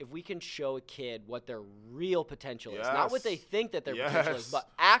can show a kid what their real potential is, not what they Yes. think that their potential is, Yes. but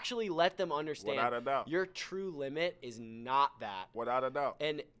actually let them understand Without a doubt. your true limit is not that. Without a doubt.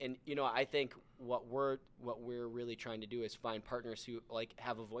 And I think what we're really trying to do is find partners who like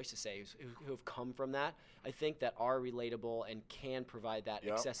have a voice to say, who have come from that. I think that are relatable and can provide that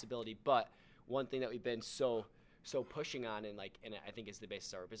Yep. accessibility. But one thing that we've been so pushing on and I think is the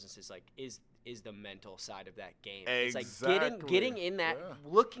basis of our business is the mental side of that game. It's like Exactly. getting in that, Yeah.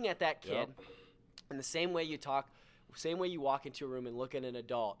 looking at that kid Yep. in the same way you walk into a room and look at an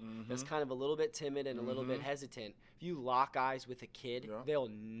adult that's kind of a little bit timid and a little bit hesitant. If you lock eyes with a kid, Yeah. they'll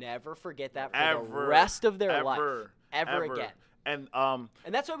never forget that for the Ever. rest of their Ever. life. Ever again. And And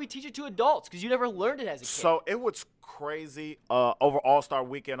that's why we teach it to adults, because you never learned it as a kid. So it was crazy. Over All-Star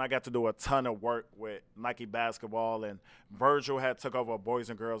Weekend, I got to do a ton of work with Nike Basketball, and Virgil had took over a Boys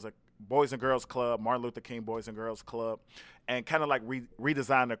and Girls Club, Martin Luther King Boys and Girls Club, and kind of like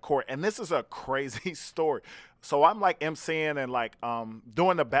redesigned the court. And this is a crazy story. So I'm like emceeing and like I'm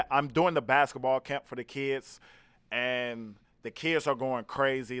doing the basketball camp for the kids, and the kids are going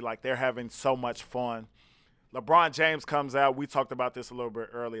crazy. Like they're having so much fun. LeBron James comes out. We talked about this a little bit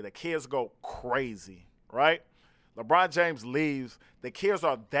earlier. The kids go crazy, right? LeBron James leaves. The kids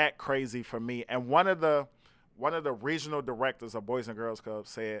are that crazy for me. And one of the regional directors of Boys and Girls Club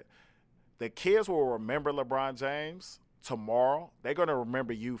said, the kids will remember LeBron James tomorrow. They're going to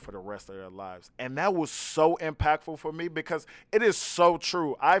remember you for the rest of their lives. And that was so impactful for me because it is so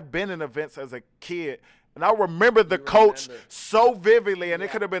true. I've been in events as a kid, and I remember the coach so vividly, and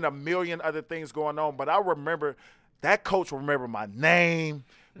it could have been a million other things going on, but I remember that coach remembered my name.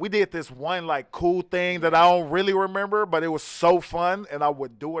 We did this one like cool thing that I don't really remember, but it was so fun, and I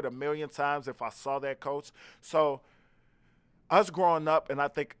would do it a million times if I saw that coach. So us growing up, and I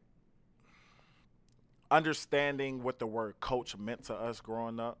think understanding what the word coach meant to us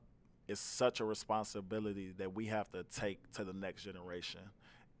growing up is such a responsibility that we have to take to the next generation.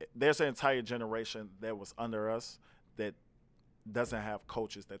 There's an entire generation that was under us that doesn't have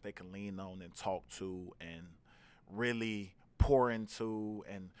coaches that they can lean on and talk to and really pour into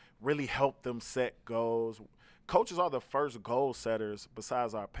and really help them set goals. coaches are the first goal setters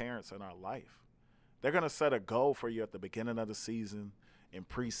besides our parents in our life. They're going to set a goal for you at the beginning of the season, in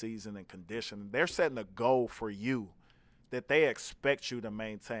preseason, and conditioning. They're setting a goal for you that they expect you to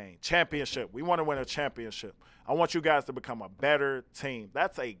maintain. Championship. We want to win a championship. I want you guys to become a better team.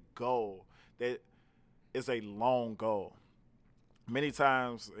 That's a goal that is a long goal. Many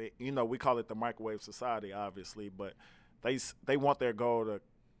times, you know, we call it the microwave society, obviously, but they want their goal to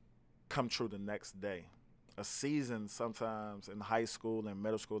come true the next day. A season sometimes in high school and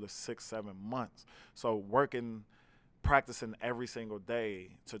middle school is 6-7 months. So working, practicing every single day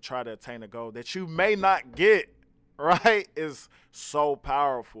to try to attain a goal that you may not get, right, is so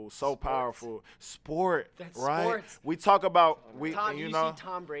powerful, so powerful. That's right? sports. We talk about Tom, you you know see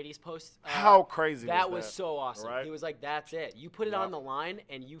Tom Brady's post? how crazy that was was so awesome. right? He was like, "That's it. You put it Yep. on the line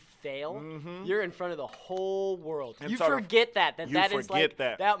and you fail, Mhm. you're in front of the whole world. And you so forget that you that is like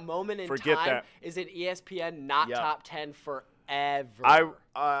forget that moment in Forget time that. is an ESPN not Yep. top 10 forever.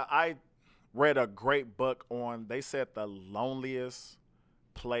 I read a great book on. They said the loneliest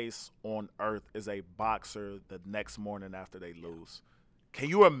place on earth is a boxer the next morning after they lose. Can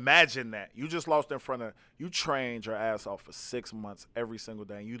you imagine that? You just lost in front of, you trained your ass off for 6 months every single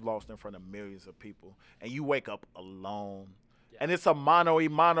day, and you lost in front of millions of people, and you wake up alone. And it's a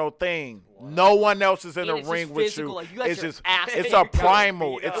mano-a-mano thing. No one else is in And the it's ring just with physical, you. like, you got It's your just, ass it's kicked. a You're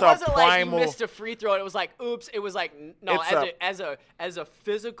primal. beat It's up. a It wasn't primal. like you missed a free throw and it was like, oops. It was like, no, It's as a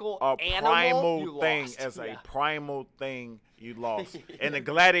physical a animal, primal you thing, lost. as Yeah. a primal thing, you lost. In the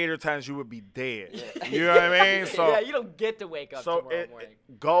gladiator times, you would be dead. You know what I mean? So, yeah, you don't get to wake up tomorrow morning.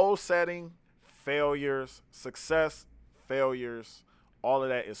 goal setting, failures, success, failures, all of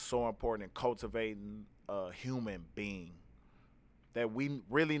that is so important in cultivating a human being. That we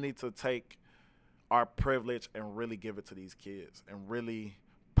really need to take our privilege and really give it to these kids and really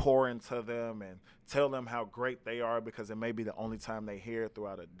pour into them and tell them how great they are, because it may be the only time they hear it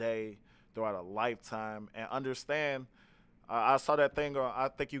throughout a day, throughout a lifetime, and understand. I saw that thing on, I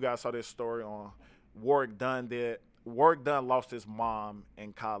think you guys saw this story on Warwick Dunn did. Warwick Dunn lost his mom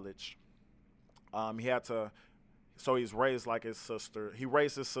in college. He had to, so he's raised like his sister. He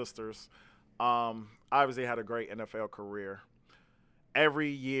raised his sisters. Obviously had a great NFL career. Every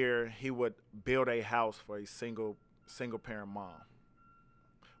year he would build a house for a single parent mom.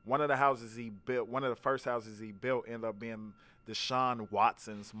 One of the first houses he built ended up being Deshaun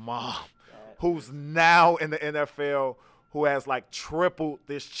Watson's mom, who's now in the NFL, who has like tripled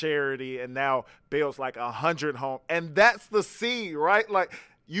this charity and now builds like 100 homes. And that's the seed, right? Like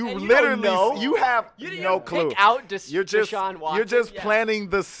you And you literally, don't know. you have You didn't no even clue. pick out You're just Deshaun Watson. You're just Yeah. planting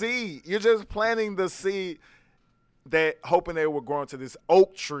the seed. You're just planting the seed. That hoping they would grow into this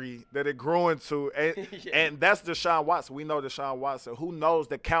oak tree that it grew into, and, Yeah. and that's Deshaun Watson. We know Deshaun Watson. Who knows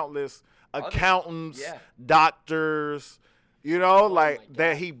the countless accountants, yeah. doctors, you know, my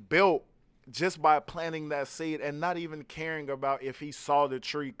that God. he built just by planting that seed and not even caring about if he saw the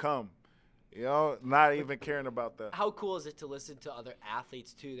tree come. You know, not even caring about that. How cool is it to listen to other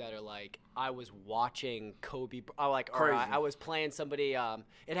athletes too that are like, I was watching Kobe, or Crazy. I was playing somebody.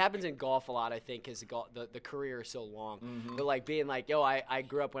 It happens in golf a lot, I think, because the career is so long. Mm-hmm. But like being like, yo, I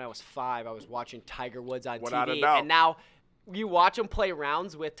grew up when I was 5. I was watching Tiger Woods on Without a TV, doubt. and now you watch them play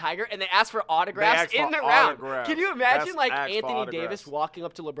rounds with Tiger, and they ask for autographs ask for in the round. autographs. Can you imagine That's like ask for Anthony autographs. Davis walking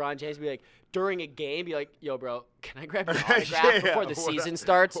up to LeBron James, and be like, during a game, be like, yo, bro, can I grab your autograph Yeah, before the season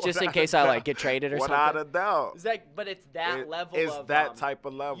starts, just in case I like get traded or Without something? a doubt. It's like, but it's that level It's of that type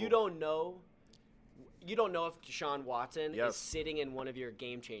of level. You don't know if Deshaun Watson Yes. is sitting in one of your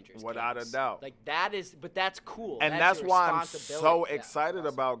game changers. Without games. a doubt. Like that is, but that's cool. And that's that's your why I'm responsibility. so Yeah, excited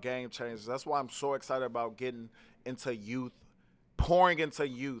awesome. about game changers. That's why I'm so excited about getting into youth, pouring into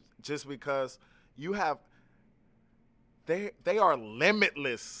youth, just because you have they are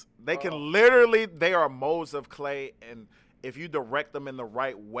limitless. They can literally, they are molds of clay, and if you direct them in the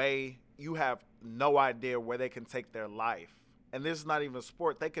right way, you have no idea where they can take their life. And this is not even a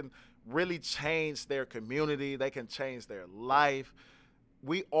sport. They can really change their community. They can change their life.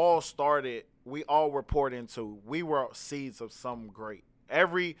 We all were poured into. We were seeds of some great.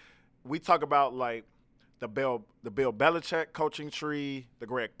 We talk about like the Bill Belichick coaching tree, the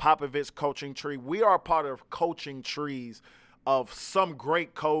Greg Popovich coaching tree. We are part of coaching trees of some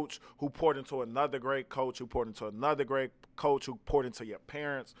great coach who poured into another great coach, who poured into another great coach, who poured into your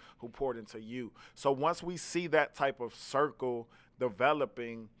parents, who poured into you. So once we see that type of circle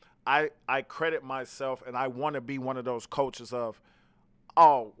developing, I credit myself, and I want to be one of those coaches of,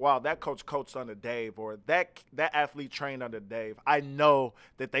 oh, wow, that coach coached under Dave, or that athlete trained under Dave. I know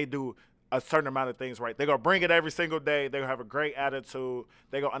that they do a certain amount of things right. They're going to bring it every single day. They're going to have a great attitude.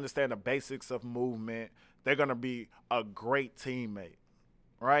 They're going to understand the basics of movement. they're going to be a great teammate,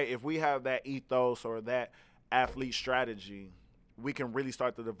 right? If we have that ethos or that athlete strategy, we can really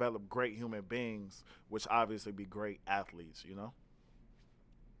start to develop great human beings, which obviously be great athletes, you know?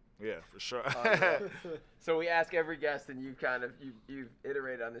 Yeah, for sure. So we ask every guest, and you've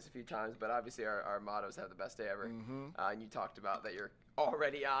iterated on this a few times, but obviously our mottos have the best day ever. And you talked about that you're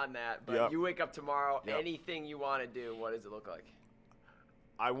already on that, but you wake up tomorrow, anything you want to do, what does it look like?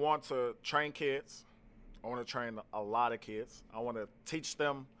 I want to train kids. I want to train a lot of kids. I want to teach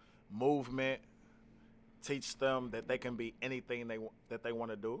them movement, teach them that they can be anything that they want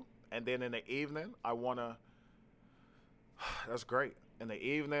to do. And then in the evening, I want to – that's great. In the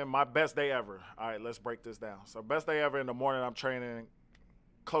evening, my best day ever. All right, let's break this down. So best day ever in the morning, I'm training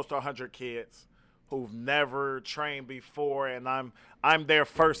close to 100 kids who've never trained before, and I'm their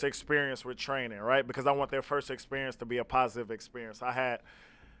first experience with training, right? Because I want their first experience to be a positive experience. I had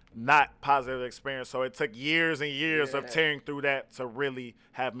not positive experience, so it took years and years of tearing through that to really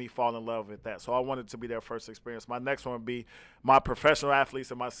have me fall in love with that. So I wanted to be their first experience. My next one would be my professional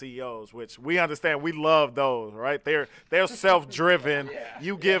athletes and my CEOs, which we understand we love those, right? They're self-driven.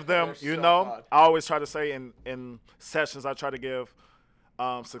 You give them, you know. Fun. I always try to say in sessions, I try to give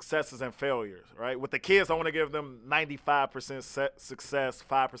successes and failures, right? With the kids, I want to give them 95% success,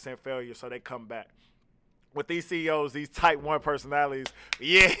 5% failure, so they come back. With these CEOs, these type 1 personalities,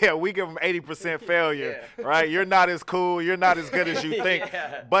 we give them 80% failure, right? You're not as cool. You're not as good as you think.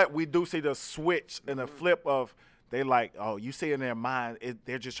 But we do see the switch and the flip of they like, oh, you see in their mind,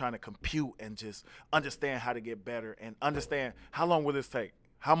 they're just trying to compute and just understand how to get better and understand how long will this take?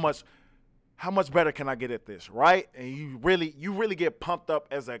 How much better can I get at this, right? And you really get pumped up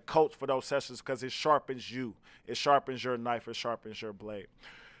as a coach for those sessions because it sharpens you. It sharpens your knife. It sharpens your blade.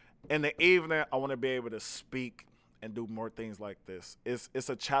 In the evening, I want to be able to speak and do more things like this. It's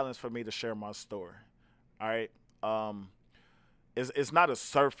a challenge for me to share my story, all right? It's not a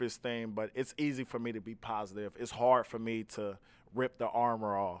surface thing, but it's easy for me to be positive. It's hard for me to rip the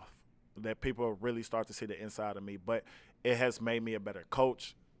armor off, that people really start to see the inside of me. But it has made me a better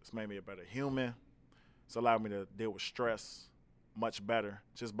coach. It's made me a better human. It's allowed me to deal with stress much better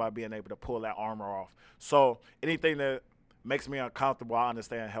just by being able to pull that armor off. So anything that makes me uncomfortable, I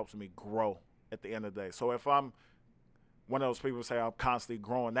understand helps me grow at the end of the day. So if I'm one of those people who say I'm constantly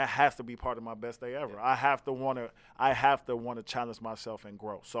growing, that has to be part of my best day ever. I have to want to challenge myself and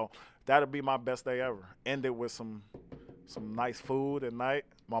grow. So that'll be my best day ever. End it with some nice food at night.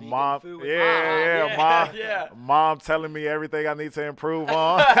 My mom, mom telling me everything I need to improve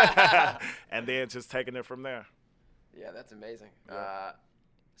on, and then just taking it from there. Yeah, that's amazing. Yeah.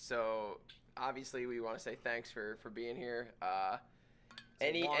 So obviously we want to say thanks for being here.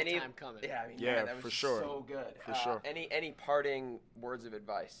 Any time coming. Yeah, I mean, yeah, man, that was for just sure. So good. For sure. Any parting words of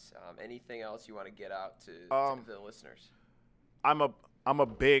advice? Anything else you want to get out to the listeners? I'm a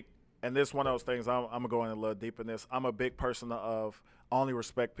big, and this is one of those things. I'm gonna go in a little deep in this. I'm a big person of I only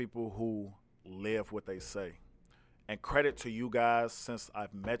respect people who live what they say, and credit to you guys. Since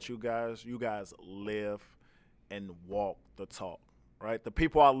I've met you guys live and walk the talk. Right, the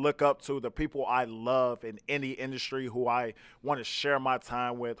people I look up to, the people I love in any industry, who I want to share my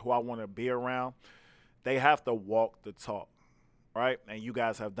time with, who I want to be around, they have to walk the talk, right? And you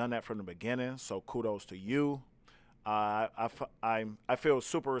guys have done that from the beginning, so kudos to you. I feel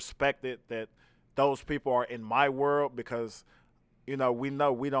super respected that those people are in my world because, we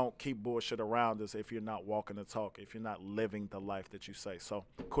know we don't keep bullshit around us if you're not walking the talk, if you're not living the life that you say. So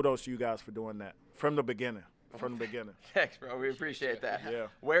kudos to you guys for doing that from the beginning. From the beginning. Thanks, bro. We appreciate that. Yeah.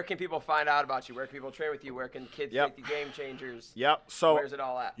 Where can people find out about you? Where can people train with you? Where can kids make the game changers? Yep. So where's it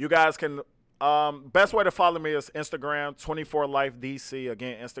all at? You guys can best way to follow me is Instagram 24LifeDC.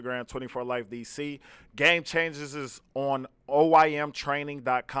 Again, Instagram 24LifeDC. Game Changers is on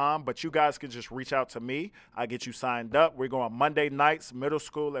OIMtraining.com, but you guys can just reach out to me. I get you signed up. We're going Monday nights, middle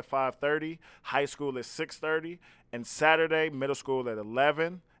school at 5:30, high school at 6:30, and Saturday, middle school at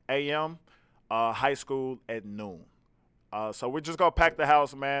 11 a.m., high school at noon. So we're just going to pack the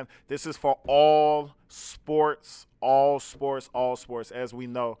house, man. This is for all sports. As we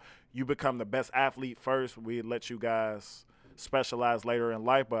know, you become the best athlete first. We let you guys specialize later in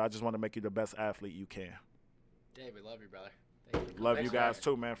life, but I just want to make you the best athlete you can. Dave, we love you, brother. Thank you. Love you guys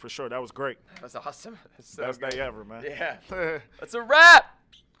too, man, for sure. That was great. That's awesome. That's so best day ever, man. Yeah. That's a wrap.